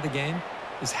at the end of the game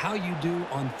is how you do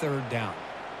on 3rd down.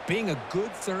 Being a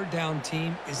good 3rd down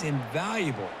team is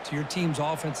invaluable to your team's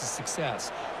offensive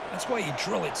success. That's why you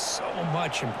drill it so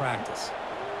much in practice.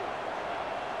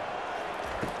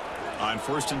 On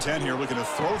 1st and 10 here, looking to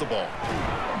throw the ball.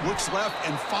 Looks left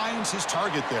and finds his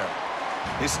target there.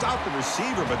 They stop the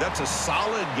receiver, but that's a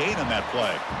solid gain on that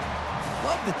play.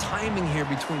 Love the timing here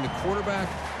between the quarterback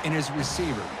and his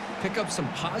receiver. Pick up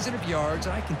some positive yards,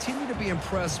 and I continue to be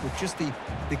impressed with just the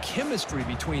chemistry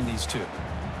between these two.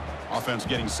 Offense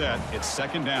getting set. It's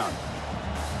 2nd down.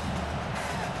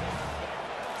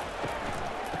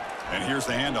 And here's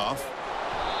the handoff.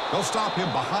 They'll stop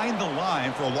him behind the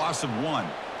line for a loss of 1.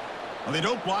 Well, they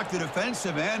don't block the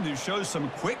defensive end, who shows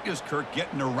some quickness, Kirk,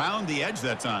 getting around the edge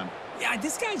that time. Yeah,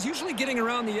 this guy's usually getting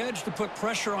around the edge to put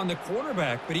pressure on the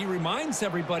quarterback, but he reminds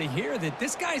everybody here that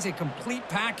this guy's a complete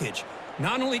package.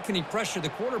 Not only can he pressure the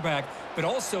quarterback, but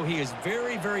also he is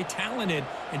very, very talented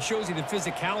and shows you the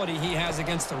physicality he has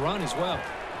against the run as well.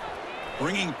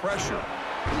 Bringing pressure.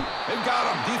 They've got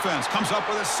him. Defense comes up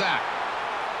with a sack.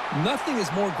 Nothing is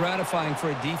more gratifying for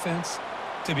a defense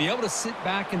to be able to sit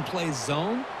back and play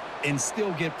zone and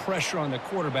still get pressure on the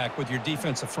quarterback with your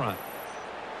defensive front.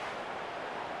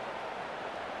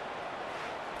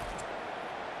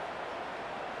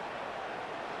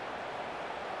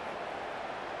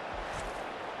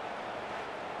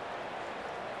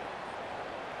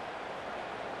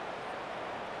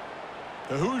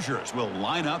 The Hoosiers will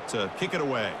line up to kick it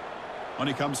away when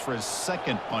he comes for his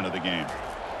second punt of the game.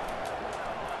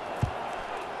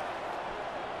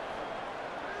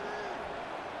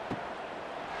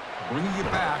 Bringing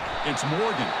it back, it's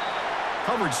Morgan.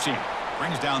 Coverage team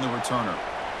brings down the returner.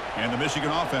 And the Michigan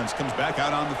offense comes back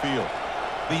out on the field.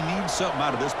 They need something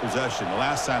out of this possession. The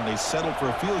last time they settled for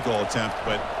a field goal attempt,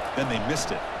 but then they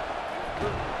missed it.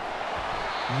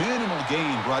 Minimal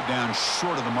gain brought down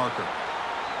short of the marker.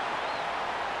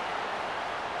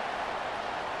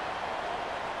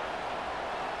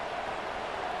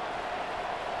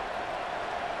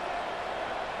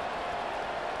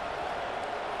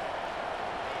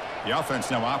 The offense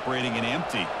now operating in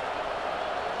empty.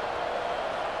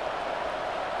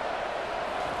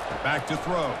 Back to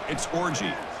throw. It's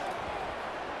Orji.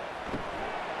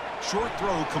 Short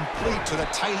throw complete to the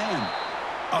tight end.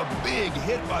 A big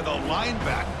hit by the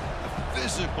linebacker. A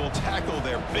physical tackle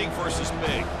there. Big versus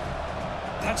big.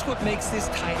 That's what makes this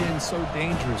tight end so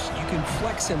dangerous. You can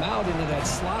flex him out into that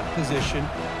slot position.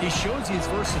 He shows you his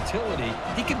versatility.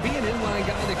 He can be an inline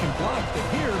guy that can block, but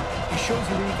here he shows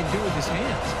you what he can do with his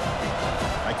hands.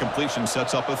 That completion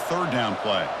sets up a third down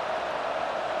play.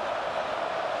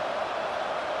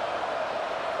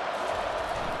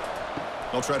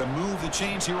 They'll try to move the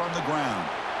chains here on the ground.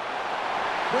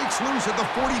 Breaks loose at the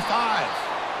 45.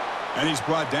 And he's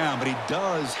brought down, but he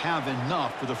does have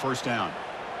enough for the first down.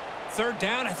 Third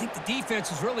down, I think the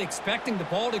defense is really expecting the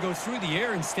ball to go through the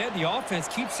air. Instead, the offense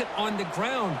keeps it on the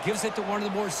ground, gives it to one of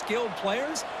the more skilled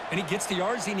players, and he gets the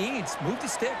yards he needs. Move the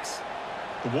sticks.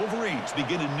 The Wolverines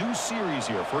begin a new series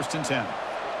here, 1st and 10.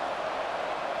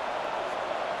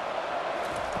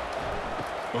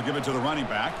 We'll give it to the running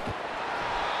back.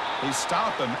 They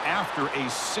stop him after a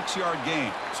 6-yard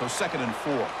gain, so 2nd and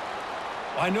 4.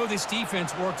 I know this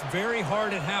defense worked very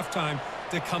hard at halftime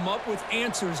to come up with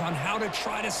answers on how to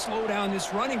try to slow down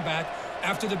this running back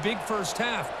after the big first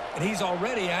half, and he's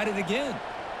already at it again.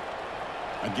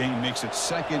 A gain makes it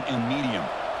 2nd and medium.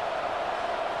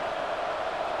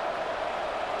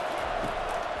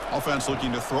 Offense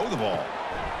looking to throw the ball.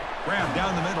 Graham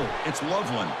down the middle. It's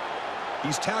Loveland.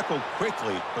 He's tackled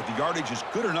quickly, but the yardage is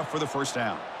good enough for the first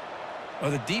down.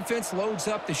 Well, the defense loads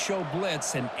up to show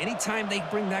blitz, and anytime they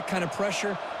bring that kind of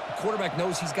pressure, the quarterback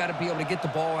knows he's got to be able to get the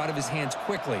ball out of his hands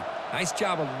quickly. Nice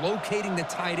job of locating the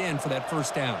tight end for that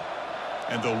first down.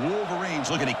 And the Wolverines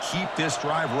looking to keep this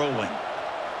drive rolling.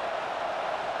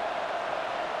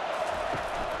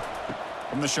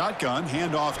 From the shotgun,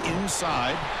 handoff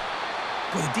inside.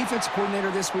 Well, the defense coordinator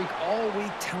this week, all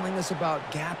week telling us about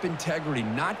gap integrity,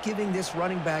 not giving this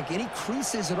running back any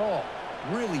creases at all.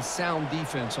 Really sound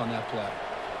defense on that play.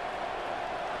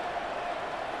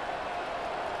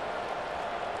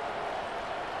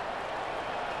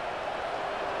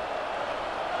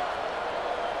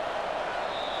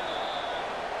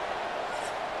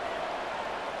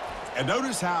 And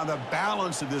notice how the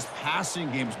balance of this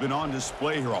passing game has been on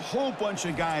display here. A whole bunch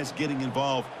of guys getting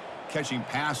involved, catching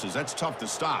passes. That's tough to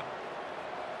stop.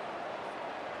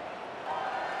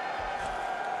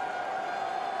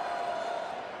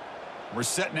 We're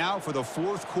set now for the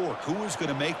 4th quarter. Who is going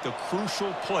to make the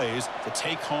crucial plays to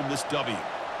take home this W?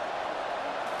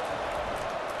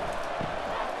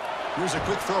 Here's a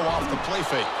quick throw off the play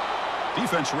fake.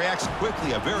 Defense reacts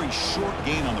quickly. A very short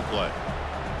gain on the play.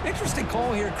 Interesting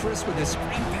call here, Chris, with this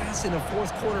screen pass in the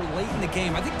 4th quarter late in the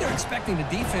game. I think they're expecting the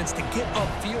defense to get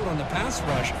upfield on the pass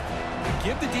rush.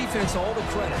 Give the defense all the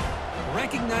credit.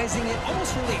 Recognizing it,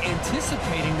 almost really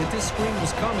anticipating that this screen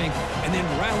was coming, and then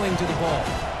rallying to the ball.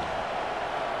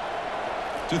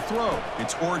 To throw,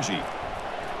 it's Orji.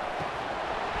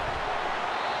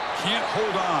 Can't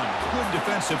hold on. Good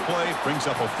defensive play. Brings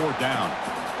up a 4th down.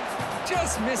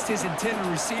 Just missed his intended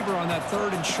receiver on that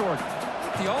 3rd and short.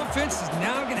 The offense is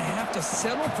now going to have to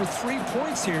settle for 3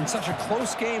 points here in such a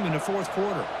close game in the 4th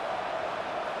quarter.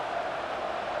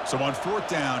 So on 4th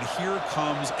down, here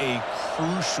comes a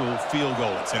crucial field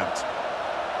goal attempt.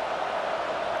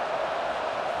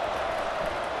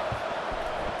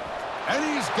 And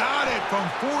he's got it from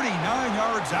 49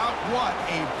 yards out. What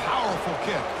a powerful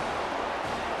kick.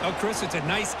 Oh, Chris, it's a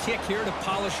nice kick here to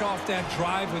polish off that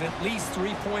drive with at least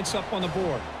 3 points up on the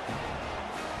board.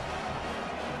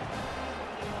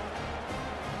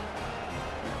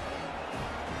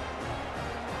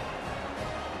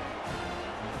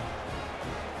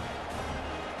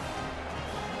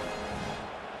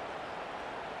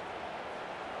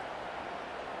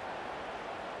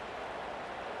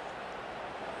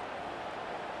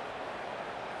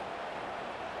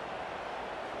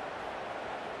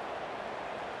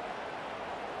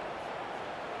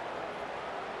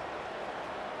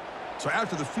 So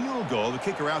after the field goal, the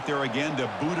kicker out there again to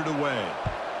boot it away.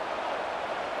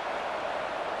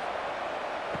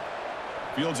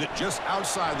 Fields it just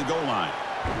outside the goal line.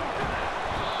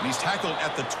 And he's tackled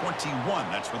at the 21.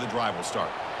 That's where the drive will start.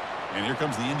 And here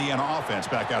comes the Indiana offense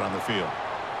back out on the field.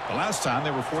 The last time they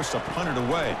were forced to punt it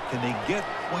away. Can they get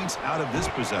points out of this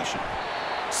possession?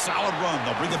 Solid run.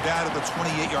 They'll bring it down to the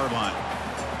 28-yard line.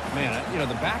 Man, you know,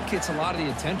 the back gets a lot of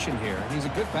the attention here, and he's a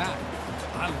good back.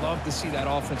 I love to see that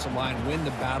offensive line win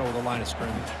the battle of the line of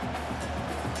scrimmage.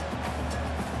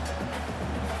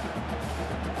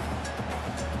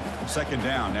 Second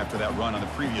down after that run on the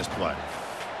previous play.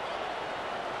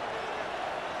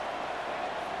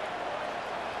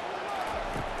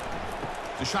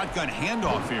 The shotgun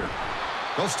handoff here.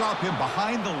 They'll stop him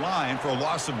behind the line for a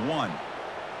loss of 1.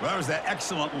 Well, that was that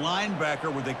excellent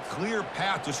linebacker with a clear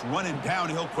path just running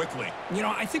downhill quickly. You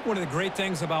know, I think one of the great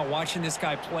things about watching this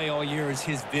guy play all year is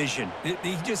his vision.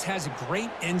 He just has great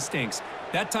instincts.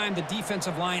 That time, the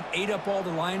defensive line ate up all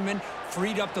the linemen,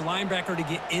 freed up the linebacker to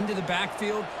get into the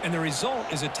backfield, and the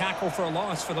result is a tackle for a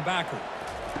loss for the backer.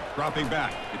 Dropping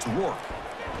back, it's Rourke.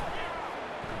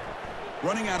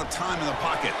 Running out of time in the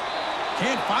pocket.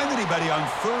 Can't find anybody on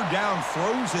third down,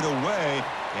 throws it away,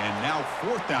 and now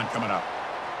fourth down coming up.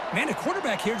 Man, the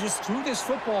quarterback here just threw this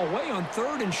football away on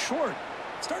third and short.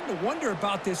 Starting to wonder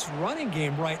about this running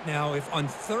game right now. If on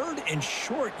third and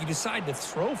short you decide to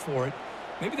throw for it,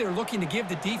 maybe they're looking to give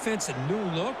the defense a new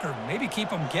look or maybe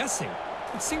keep them guessing.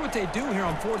 Let's see what they do here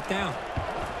on fourth down.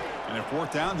 And at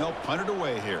fourth down, they'll punt it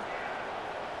away here.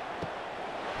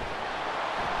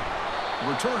 The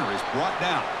returner is brought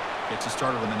down. Gets us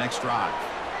started on the next drive.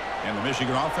 And the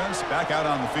Michigan offense back out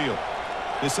on the field.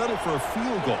 They settled for a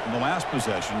field goal in the last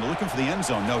possession. They're looking for the end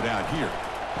zone, no doubt, here.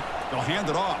 They'll hand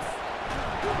it off.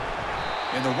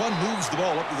 And the run moves the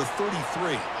ball up to the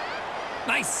 33.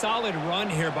 Nice solid run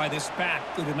here by this back.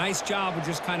 Did a nice job of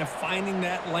just kind of finding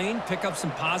that lane, pick up some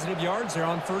positive yards there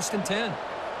on 1st and 10.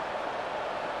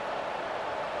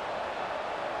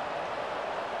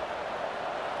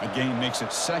 The gain makes it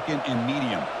 2nd and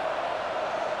medium.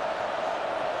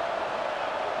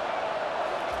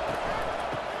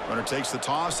 Runner takes the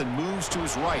toss and moves to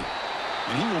his right.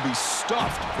 And he will be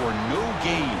stuffed for no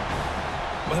gain.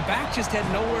 Well, the back just had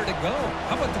nowhere to go.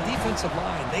 How about the defensive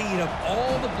line? They eat up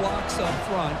all the blocks up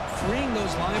front, freeing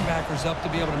those linebackers up to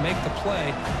be able to make the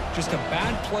play. Just a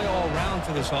bad play all around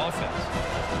for this offense.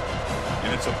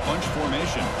 And it's a bunch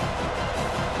formation.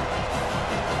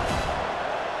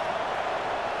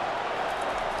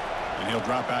 And he'll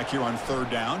drop back here on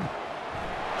third down.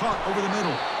 Caught over the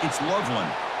middle. It's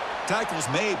Loveland. Tackle's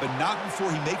made, but not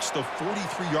before he makes the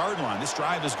 43-yard line. This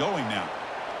drive is going now.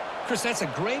 Chris, that's a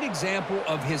great example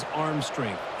of his arm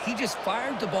strength. He just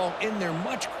fired the ball in there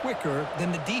much quicker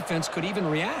than the defense could even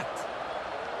react.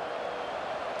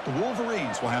 The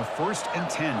Wolverines will have 1st and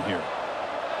 10 here.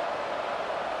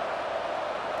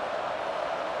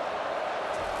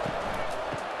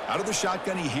 Out of the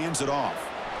shotgun, he hands it off.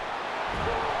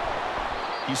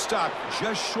 He stopped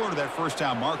just short of that first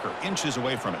down marker, inches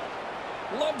away from it.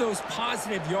 Love those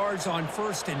positive yards on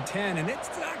 1st and 10, and it's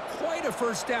not quite a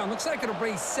first down. Looks like it'll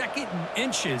bring 2nd and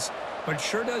inches, but it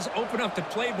sure does open up the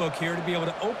playbook here to be able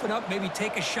to open up, maybe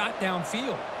take a shot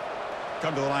downfield.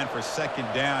 Come to the line for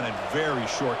 2nd down and very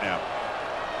short now.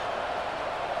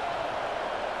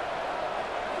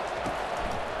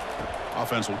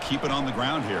 Offense will keep it on the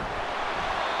ground here.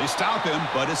 They stop him,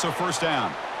 but it's a first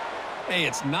down. Hey,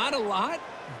 it's not a lot,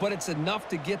 but it's enough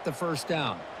to get the first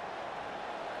down.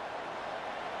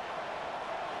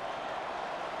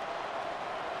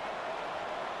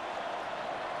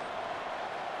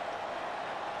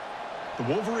 The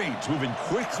Wolverines moving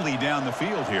quickly down the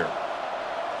field here.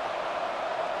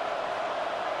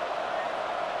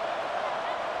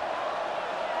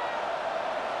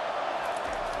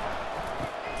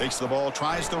 Takes the ball,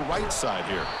 tries the right side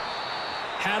here.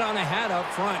 Hat on a hat up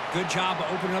front. Good job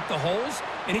of opening up the holes.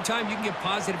 Anytime you can get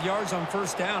positive yards on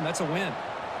first down, that's a win.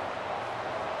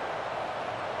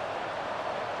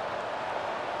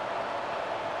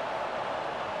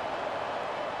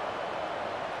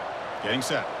 Getting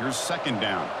set. Here's 2nd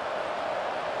down.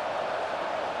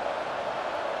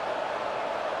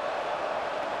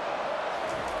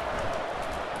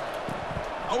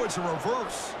 Oh, it's a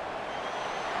reverse.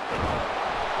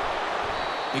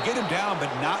 They get him down,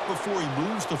 but not before he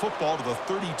moves the football to the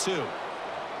 32.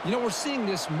 You know, we're seeing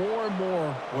this more and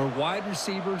more where wide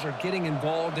receivers are getting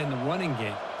involved in the running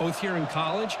game, both here in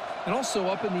college and also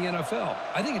up in the NFL.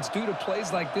 I think it's due to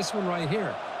plays like this one right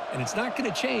here, and it's not going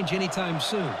to change anytime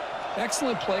soon.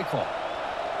 Excellent play call.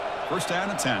 1st down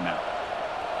and 10 now.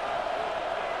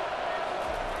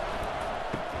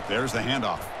 There's the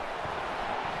handoff.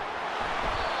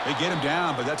 They get him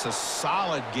down, but that's a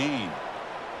solid gain.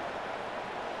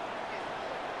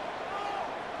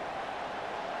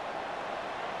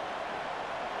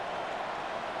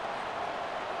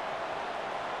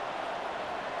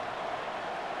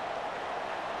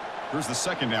 Here's the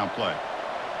second down play.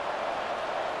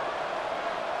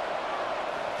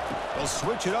 They'll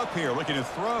switch it up here, looking to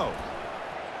throw.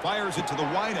 Fires it to the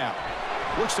wideout.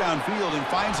 Looks downfield and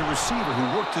finds a receiver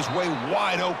who worked his way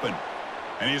wide open.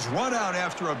 And he's run out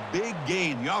after a big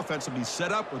gain. The offense will be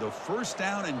set up with a first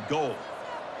down and goal.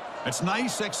 It's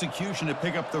nice execution to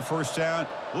pick up the first down.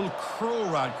 A little curl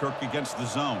rod, Kirk, against the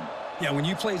zone. Yeah, when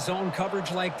you play zone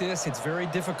coverage like this, it's very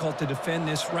difficult to defend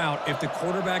this route if the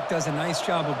quarterback does a nice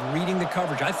job of reading the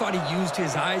coverage. I thought he used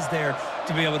his eyes there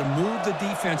to be able to move the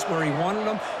defense where he wanted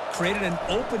them, created an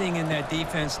opening in that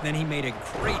defense, and then he made a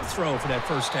great throw for that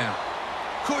first down.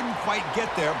 Couldn't quite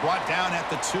get there, brought down at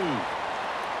the 2.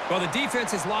 Well, the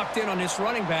defense is locked in on this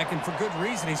running back, and for good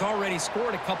reason. He's already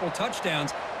scored a couple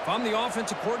touchdowns. If I'm the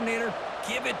offensive coordinator,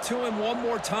 give it to him one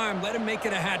more time. Let him make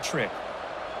it a hat trick.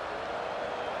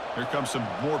 Here comes some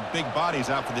more big bodies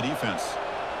out for the defense.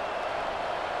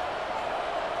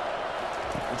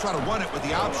 We'll try to run it with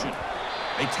the option.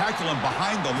 They tackle him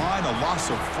behind the line, a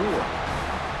loss of 4.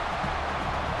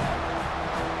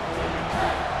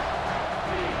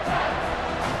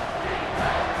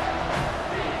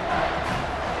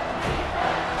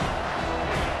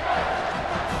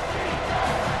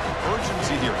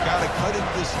 Urgency here. Got to cut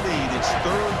into this lead. It's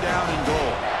 3rd down and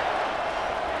goal.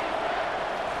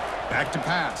 Back to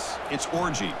pass. It's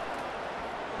Orgy.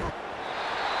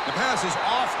 The pass is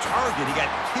off target. He got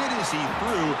hit as he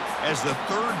threw as the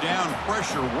 3rd down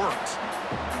pressure worked.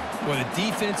 Well, the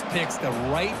defense picks the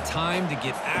right time to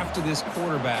get after this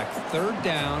quarterback. 3rd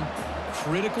down,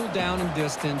 critical down and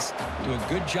distance. Do a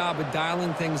good job of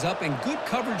dialing things up and good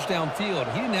coverage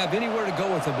downfield. He didn't have anywhere to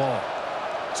go with the ball.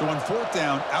 So on 4th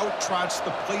down, out trots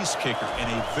the place kicker in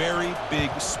a very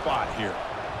big spot here.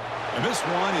 And this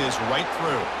one is right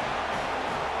through.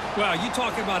 Well, you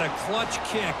talk about a clutch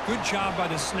kick. Good job by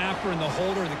the snapper and the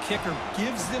holder. The kicker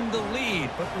gives them the lead.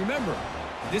 But remember,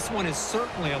 this one is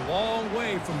certainly a long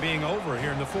way from being over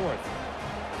here in the 4th.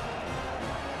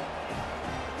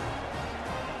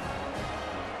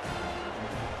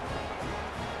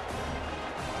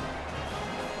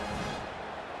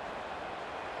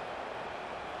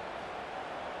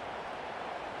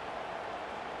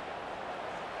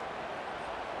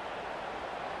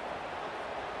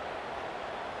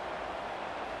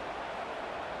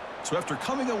 So after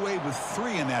coming away with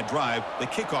 3 in that drive, the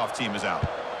kickoff team is out.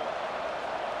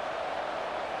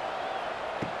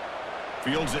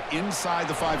 Fields it inside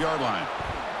the 5-yard line.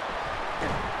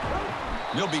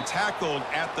 He'll be tackled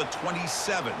at the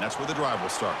 27. That's where the drive will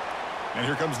start. And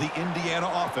here comes the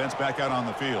Indiana offense back out on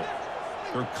the field.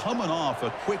 They're coming off a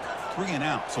quick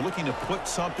 3-and-out, so looking to put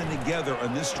something together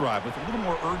on this drive with a little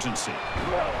more urgency.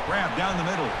 Grab down the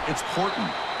middle. It's Horton.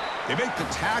 They make the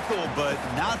tackle, but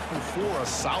not before a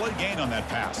solid gain on that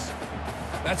pass.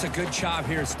 That's a good job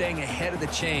here, staying ahead of the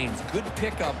chains. Good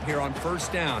pickup here on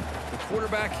 1st down. The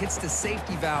quarterback hits the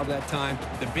safety valve that time.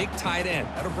 The big tight end.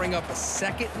 That'll bring up a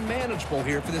 2nd and manageable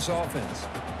here for this offense.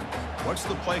 What's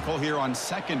the play call here on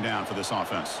 2nd down for this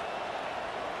offense?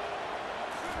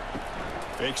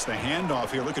 Fakes the handoff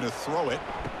here, looking to throw it.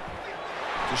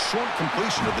 The short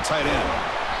completion of the tight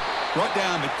end. Brought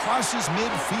down, it crosses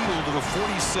midfield to the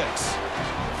 46.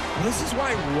 Well, this is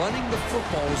why running the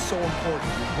football is so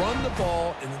important. You run the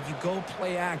ball, and then you go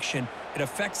play action. It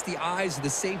affects the eyes of the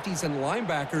safeties and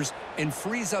linebackers and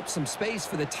frees up some space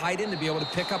for the tight end to be able to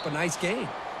pick up a nice gain.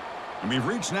 And we've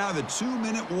reached now the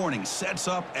 2-minute warning. Sets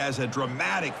up as a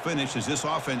dramatic finish as this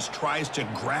offense tries to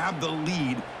grab the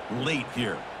lead late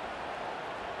here.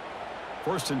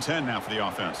 1st and 10 now for the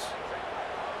offense.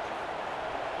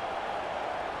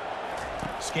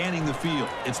 Scanning the field.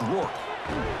 It's Rourke.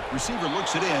 Receiver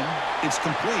looks it in. It's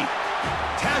complete.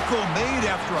 Tackle made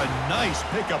after a nice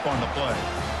pickup on the play.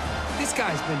 This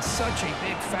guy's been such a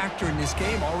big factor in this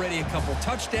game. Already a couple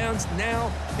touchdowns.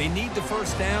 Now they need the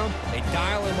 1st down. They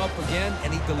dial him up again,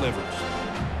 and he delivers.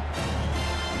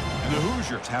 And the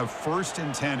Hoosiers have 1st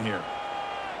and 10 here.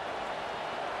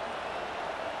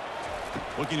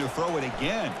 Looking to throw it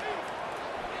again.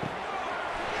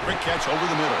 Quick catch over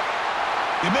the middle.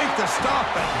 They make the stop,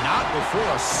 but not before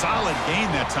a solid gain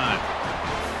that time.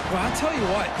 Well, I'll tell you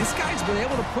what, this guy's been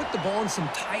able to put the ball in some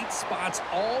tight spots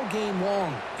all game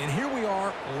long. And here we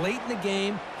are, late in the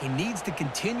game. He needs to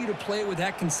continue to play with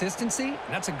that consistency, and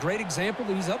that's a great example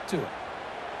that he's up to it.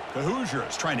 The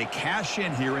Hoosiers trying to cash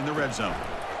in here in the red zone.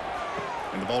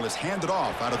 And the ball is handed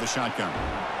off out of the shotgun.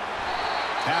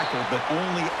 Tackled, but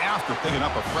only after picking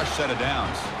up a fresh set of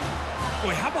downs.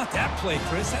 Boy, how about that play,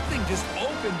 Chris? That thing just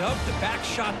opened up. The back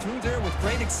shot through there with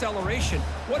great acceleration.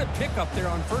 What a pickup there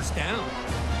on first down.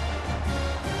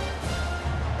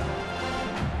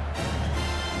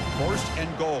 First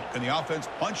and goal. Can the offense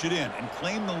punch it in and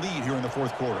claim the lead here in the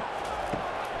fourth quarter?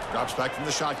 Drops back from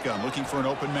the shotgun, looking for an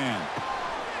open man.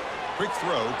 Quick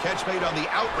throw, catch made on the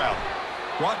out route.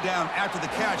 Brought down after the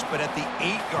catch, but at the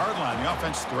 8-yard line. The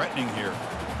offense threatening here.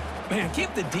 Man,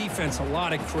 give the defense a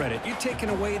lot of credit. You're taking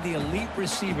away the elite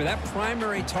receiver. That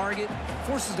primary target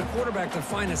forces the quarterback to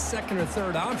find a second or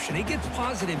third option. He gets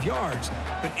positive yards,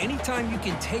 but anytime you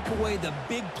can take away the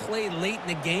big play late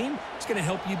in the game, it's going to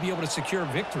help you be able to secure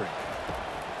victory.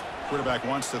 Quarterback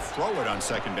wants to throw it on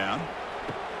second down.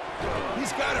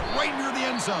 He's got it right near the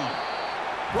end zone.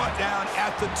 Brought down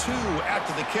at the 2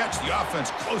 after the catch. The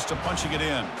offense close to punching it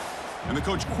in. And the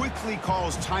coach quickly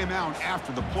calls timeout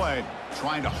after the play,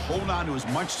 trying to hold on to as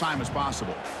much time as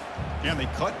possible. And they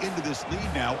cut into this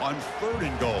lead now on 3rd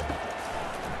and goal.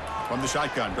 From the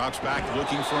shotgun, drops back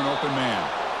looking for an open man.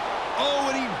 Oh,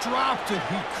 and he dropped it.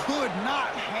 He could not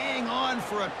hang on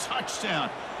for a touchdown.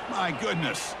 My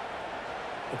goodness.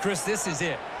 Well, Chris, this is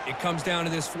it. It comes down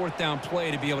to this 4th down play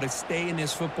to be able to stay in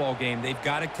this football game. They've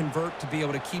got to convert to be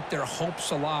able to keep their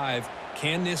hopes alive.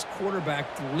 Can this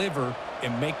quarterback deliver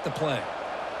and make the play?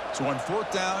 So on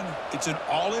 4th down, it's an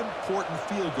all-important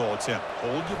field goal attempt.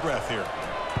 Hold your breath here.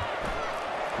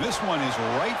 This one is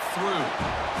right through.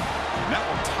 And that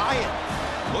will tie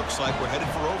it. Looks like we're headed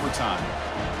for overtime.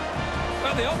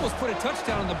 Well, they almost put a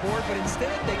touchdown on the board, but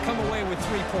instead they come away with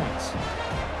 3 points.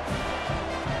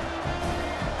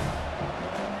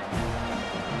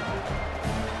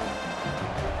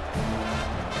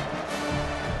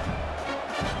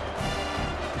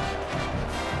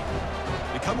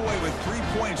 Come away with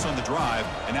 3 points on the drive,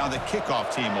 and now the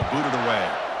kickoff team will boot it away.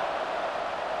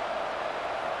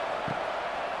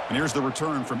 And here's the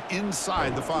return from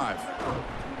inside the 5.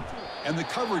 And the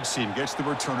coverage team gets the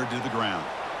returner to the ground.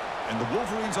 And the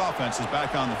Wolverines offense is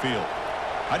back on the field.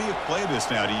 How do you play this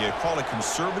now? Do you call a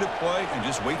conservative play and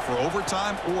just wait for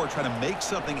overtime, or try to make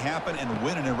something happen and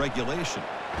win in regulation?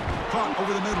 Caught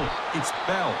over the middle. It's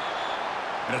Bell.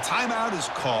 And a timeout is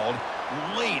called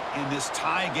late in this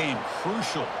tie game.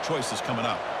 Crucial choices coming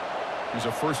up. Here's a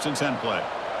 1st and 10 play.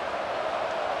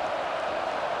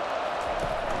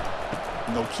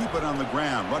 And they'll keep it on the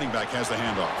ground. Running back has the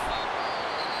handoff.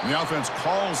 And the offense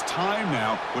calls time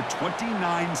now with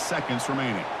 29 seconds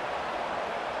remaining.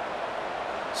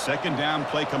 2nd down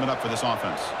play coming up for this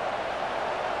offense.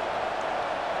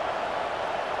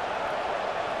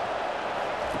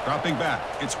 Dropping back,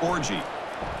 it's Orji.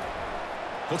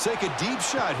 He'll take a deep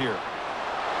shot here.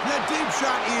 That deep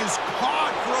shot is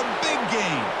caught for a big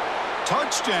gain.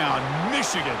 Touchdown,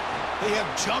 Michigan. They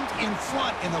have jumped in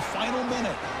front in the final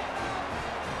minute.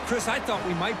 Chris, I thought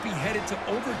we might be headed to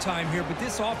overtime here, but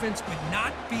this offense would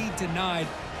not be denied.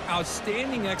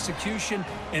 Outstanding execution,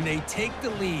 and they take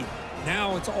the lead.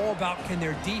 Now it's all about, can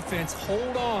their defense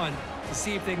hold on to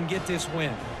see if they can get this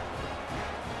win.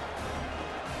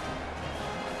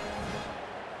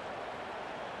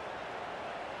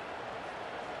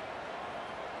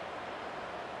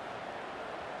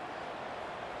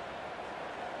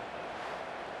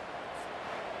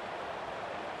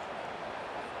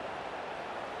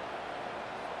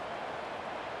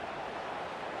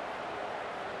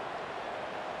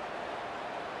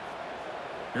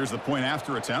 Here's the point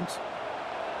after attempt.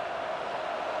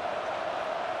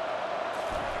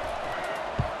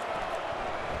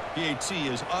 PAT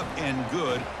is up and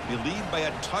good. They lead by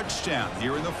a touchdown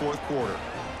here in the 4th quarter.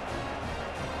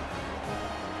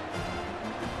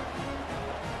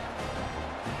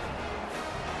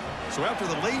 So after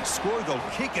the late score, they'll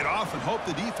kick it off and hope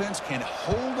the defense can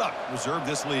hold up, reserve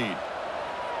this lead.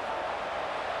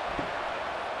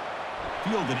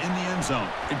 Fielded in the end zone.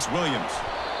 It's Williams.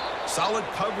 Solid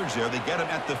coverage there. They get him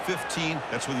at the 15.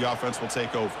 That's where the offense will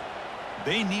take over.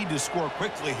 They need to score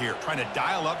quickly here, trying to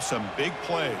dial up some big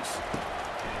plays.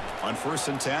 On 1st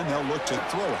and 10, they'll look to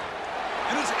throw it.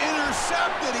 And it's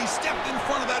intercepted. He stepped in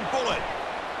front of that bullet.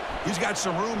 He's got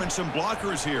some room and some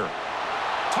blockers here.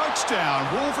 Touchdown,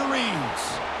 Wolverines.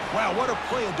 Wow, what a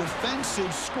play, a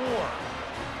defensive score.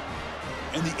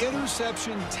 And the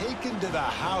interception taken to the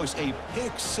house, a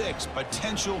pick-6,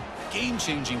 potential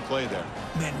game-changing play there.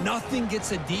 Man, nothing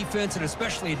gets a defense, and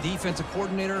especially a defensive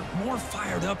coordinator, more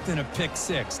fired up than a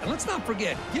pick-6. And let's not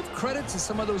forget, give credit to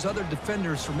some of those other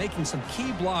defenders for making some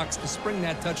key blocks to spring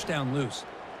that touchdown loose.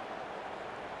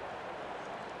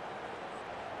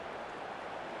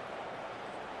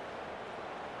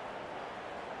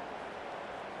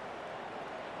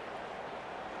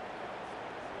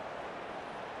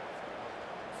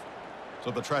 So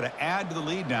they'll try to add to the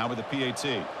lead now with the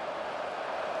PAT.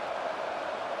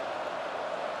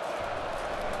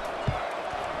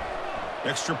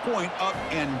 Extra point up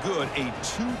and good. A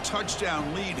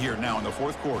 2-touchdown lead here now in the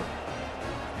fourth quarter.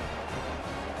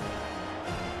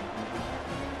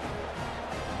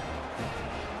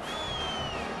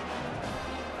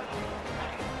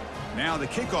 Now the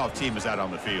kickoff team is out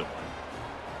on the field.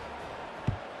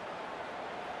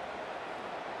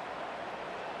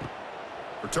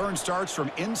 Return starts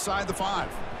from inside the 5.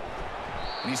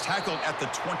 And he's tackled at the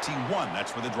 21.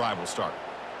 That's where the drive will start.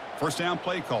 First down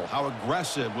play call. How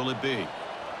aggressive will it be?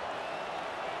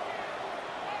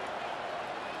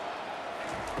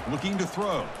 Looking to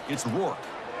throw. It's Rourke.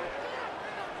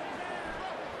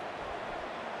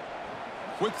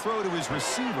 Quick throw to his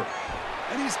receiver.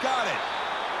 And he's got it.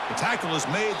 The tackle is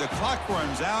made. The clock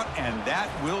runs out, and that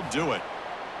will do it.